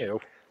right. Ew.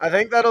 I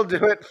think that'll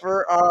do it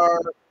for our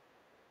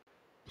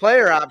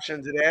player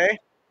option today.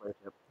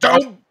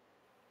 Don't!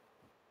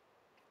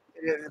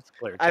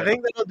 Player I tip.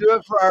 think that'll do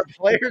it for our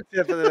player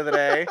tip of the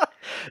day.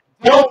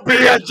 Don't be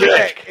a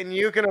dick! And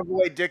you can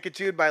avoid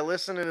dickitude by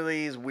listening to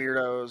these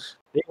weirdos.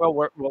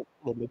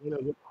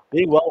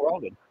 Being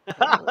well-rounded.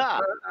 I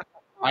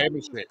am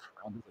a shape.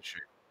 I'm a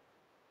shape.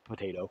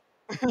 Potato.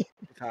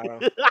 Potato.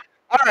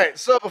 All right,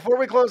 so before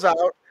we close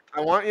out,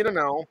 I want you to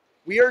know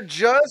we are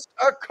just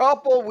a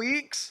couple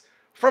weeks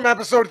from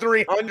episode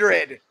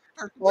 300.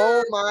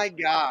 Oh my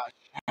gosh.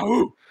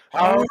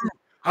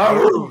 I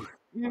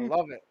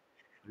love it.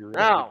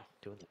 Now,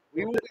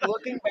 we will be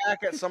looking back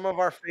at some of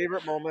our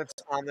favorite moments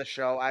on the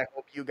show. I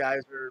hope you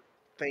guys are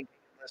thinking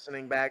and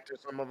listening back to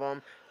some of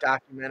them,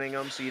 documenting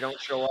them so you don't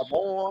show up,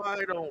 oh,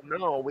 I don't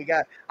know.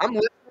 I'm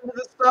listening to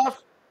this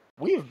stuff.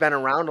 We've been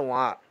around a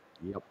lot.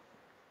 Yep.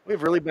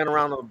 We've really been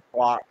around the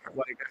block.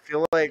 Like, I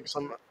feel like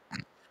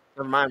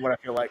never mind what I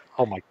feel like.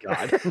 Oh my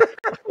god.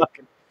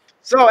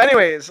 So,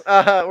 anyways,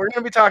 we're going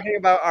to be talking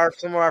about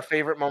some of our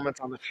favorite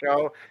moments on the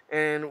show,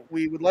 and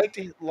we would love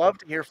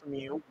to hear from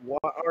you.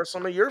 What are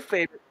some of your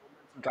favorite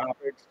moments and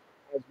topics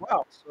as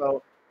well?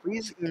 So,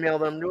 please email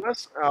them to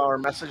us or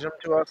message them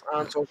to us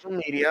on social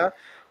media.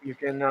 You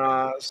can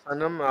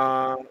send them.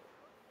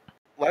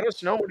 Let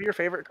us know what are your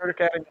favorite Crit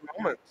Academy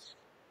moments.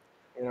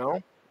 You know,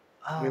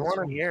 we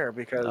want to hear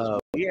because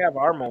we have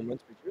our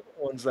moments, but you're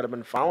the ones that have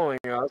been following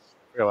us.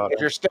 If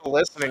you're still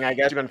listening, I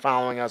guess you've been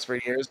following us for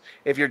years.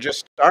 If you're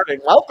just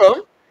starting,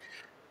 welcome.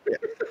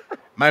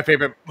 My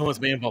favorite moments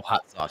may involve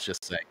hot sauce,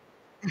 just saying.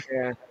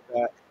 Yeah,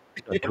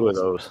 Two of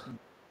those.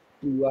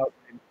 blew out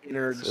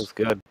innards. It's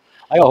good.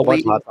 I got a whole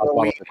bunch of hot sauce Bleeding for a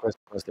bottles week. for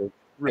Christmas, dude.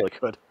 Really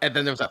good. And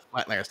then there was that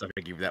flatliner stuff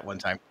I gave you that one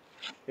time.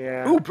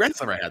 Yeah, Ooh, Brent's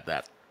never had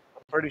that.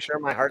 I'm pretty sure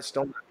my heart's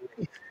still not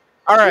beating.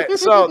 All right,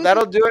 so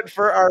that'll do it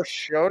for our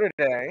show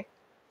today.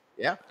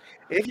 Yeah.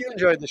 If you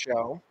enjoyed the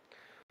show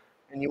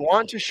and you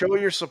want to show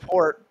your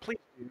support, please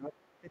do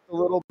hit the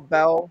little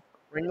bell,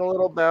 ring the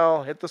little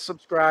bell, hit the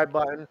subscribe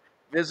button,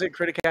 visit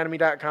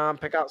critacademy.com,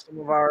 pick out some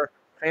of our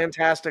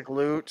fantastic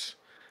loot,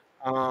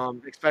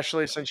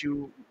 especially since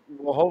you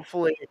will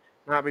hopefully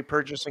not be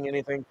purchasing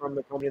anything from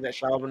the company that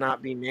shall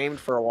not be named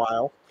for a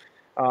while.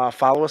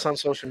 Follow us on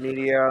social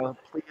media.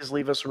 Please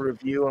leave us a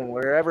review and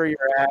wherever you're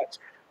at.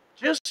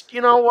 Just,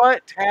 you know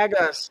what, tag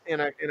us in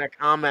a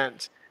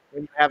comment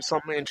when you have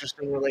something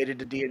interesting related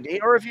to D&D,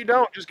 or if you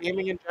don't, just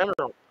gaming in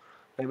general.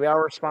 Maybe I'll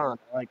respond.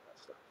 I like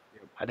that stuff.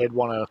 I did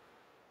want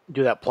to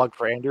do that plug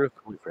for Andrew.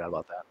 We forgot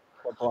about that.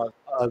 What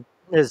plug?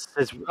 His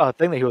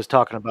thing that he was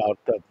talking about,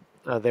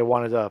 that they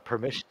wanted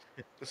permission.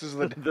 This is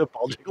the The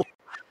ball jiggle.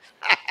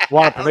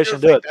 Wanted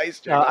permission to do it. Dice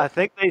jiggle. I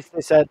think they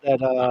said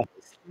that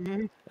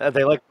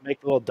they like to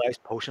make little dice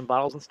potion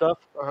bottles and stuff,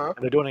 Uh-huh.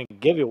 and they're doing a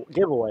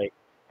giveaway.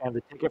 And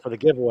the ticket for the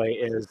giveaway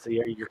is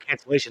your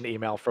cancellation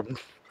email from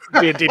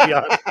D&D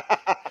Beyond.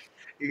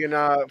 You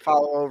can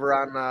follow over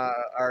on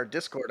our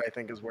Discord, I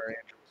think is where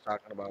Andrew was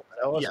talking about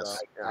that. Yes.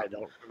 I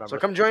don't remember. So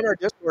come join our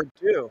Discord,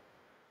 too.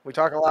 We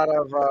talk a lot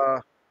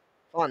of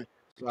fun.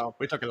 So,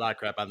 We took a lot of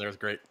crap on there. It was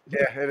great.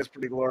 yeah, it is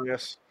pretty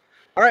glorious.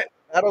 All right,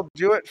 that'll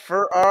do it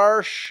for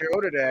our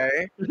show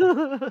today.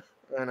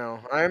 I know.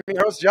 I'm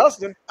your host,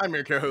 Justin. I'm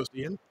your co-host,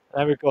 Ian.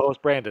 I'm your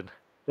co-host, Brandon.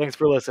 Thanks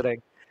for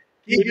listening.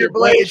 Keep your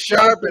blades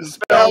sharp and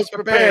spells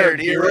prepared,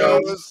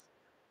 heroes.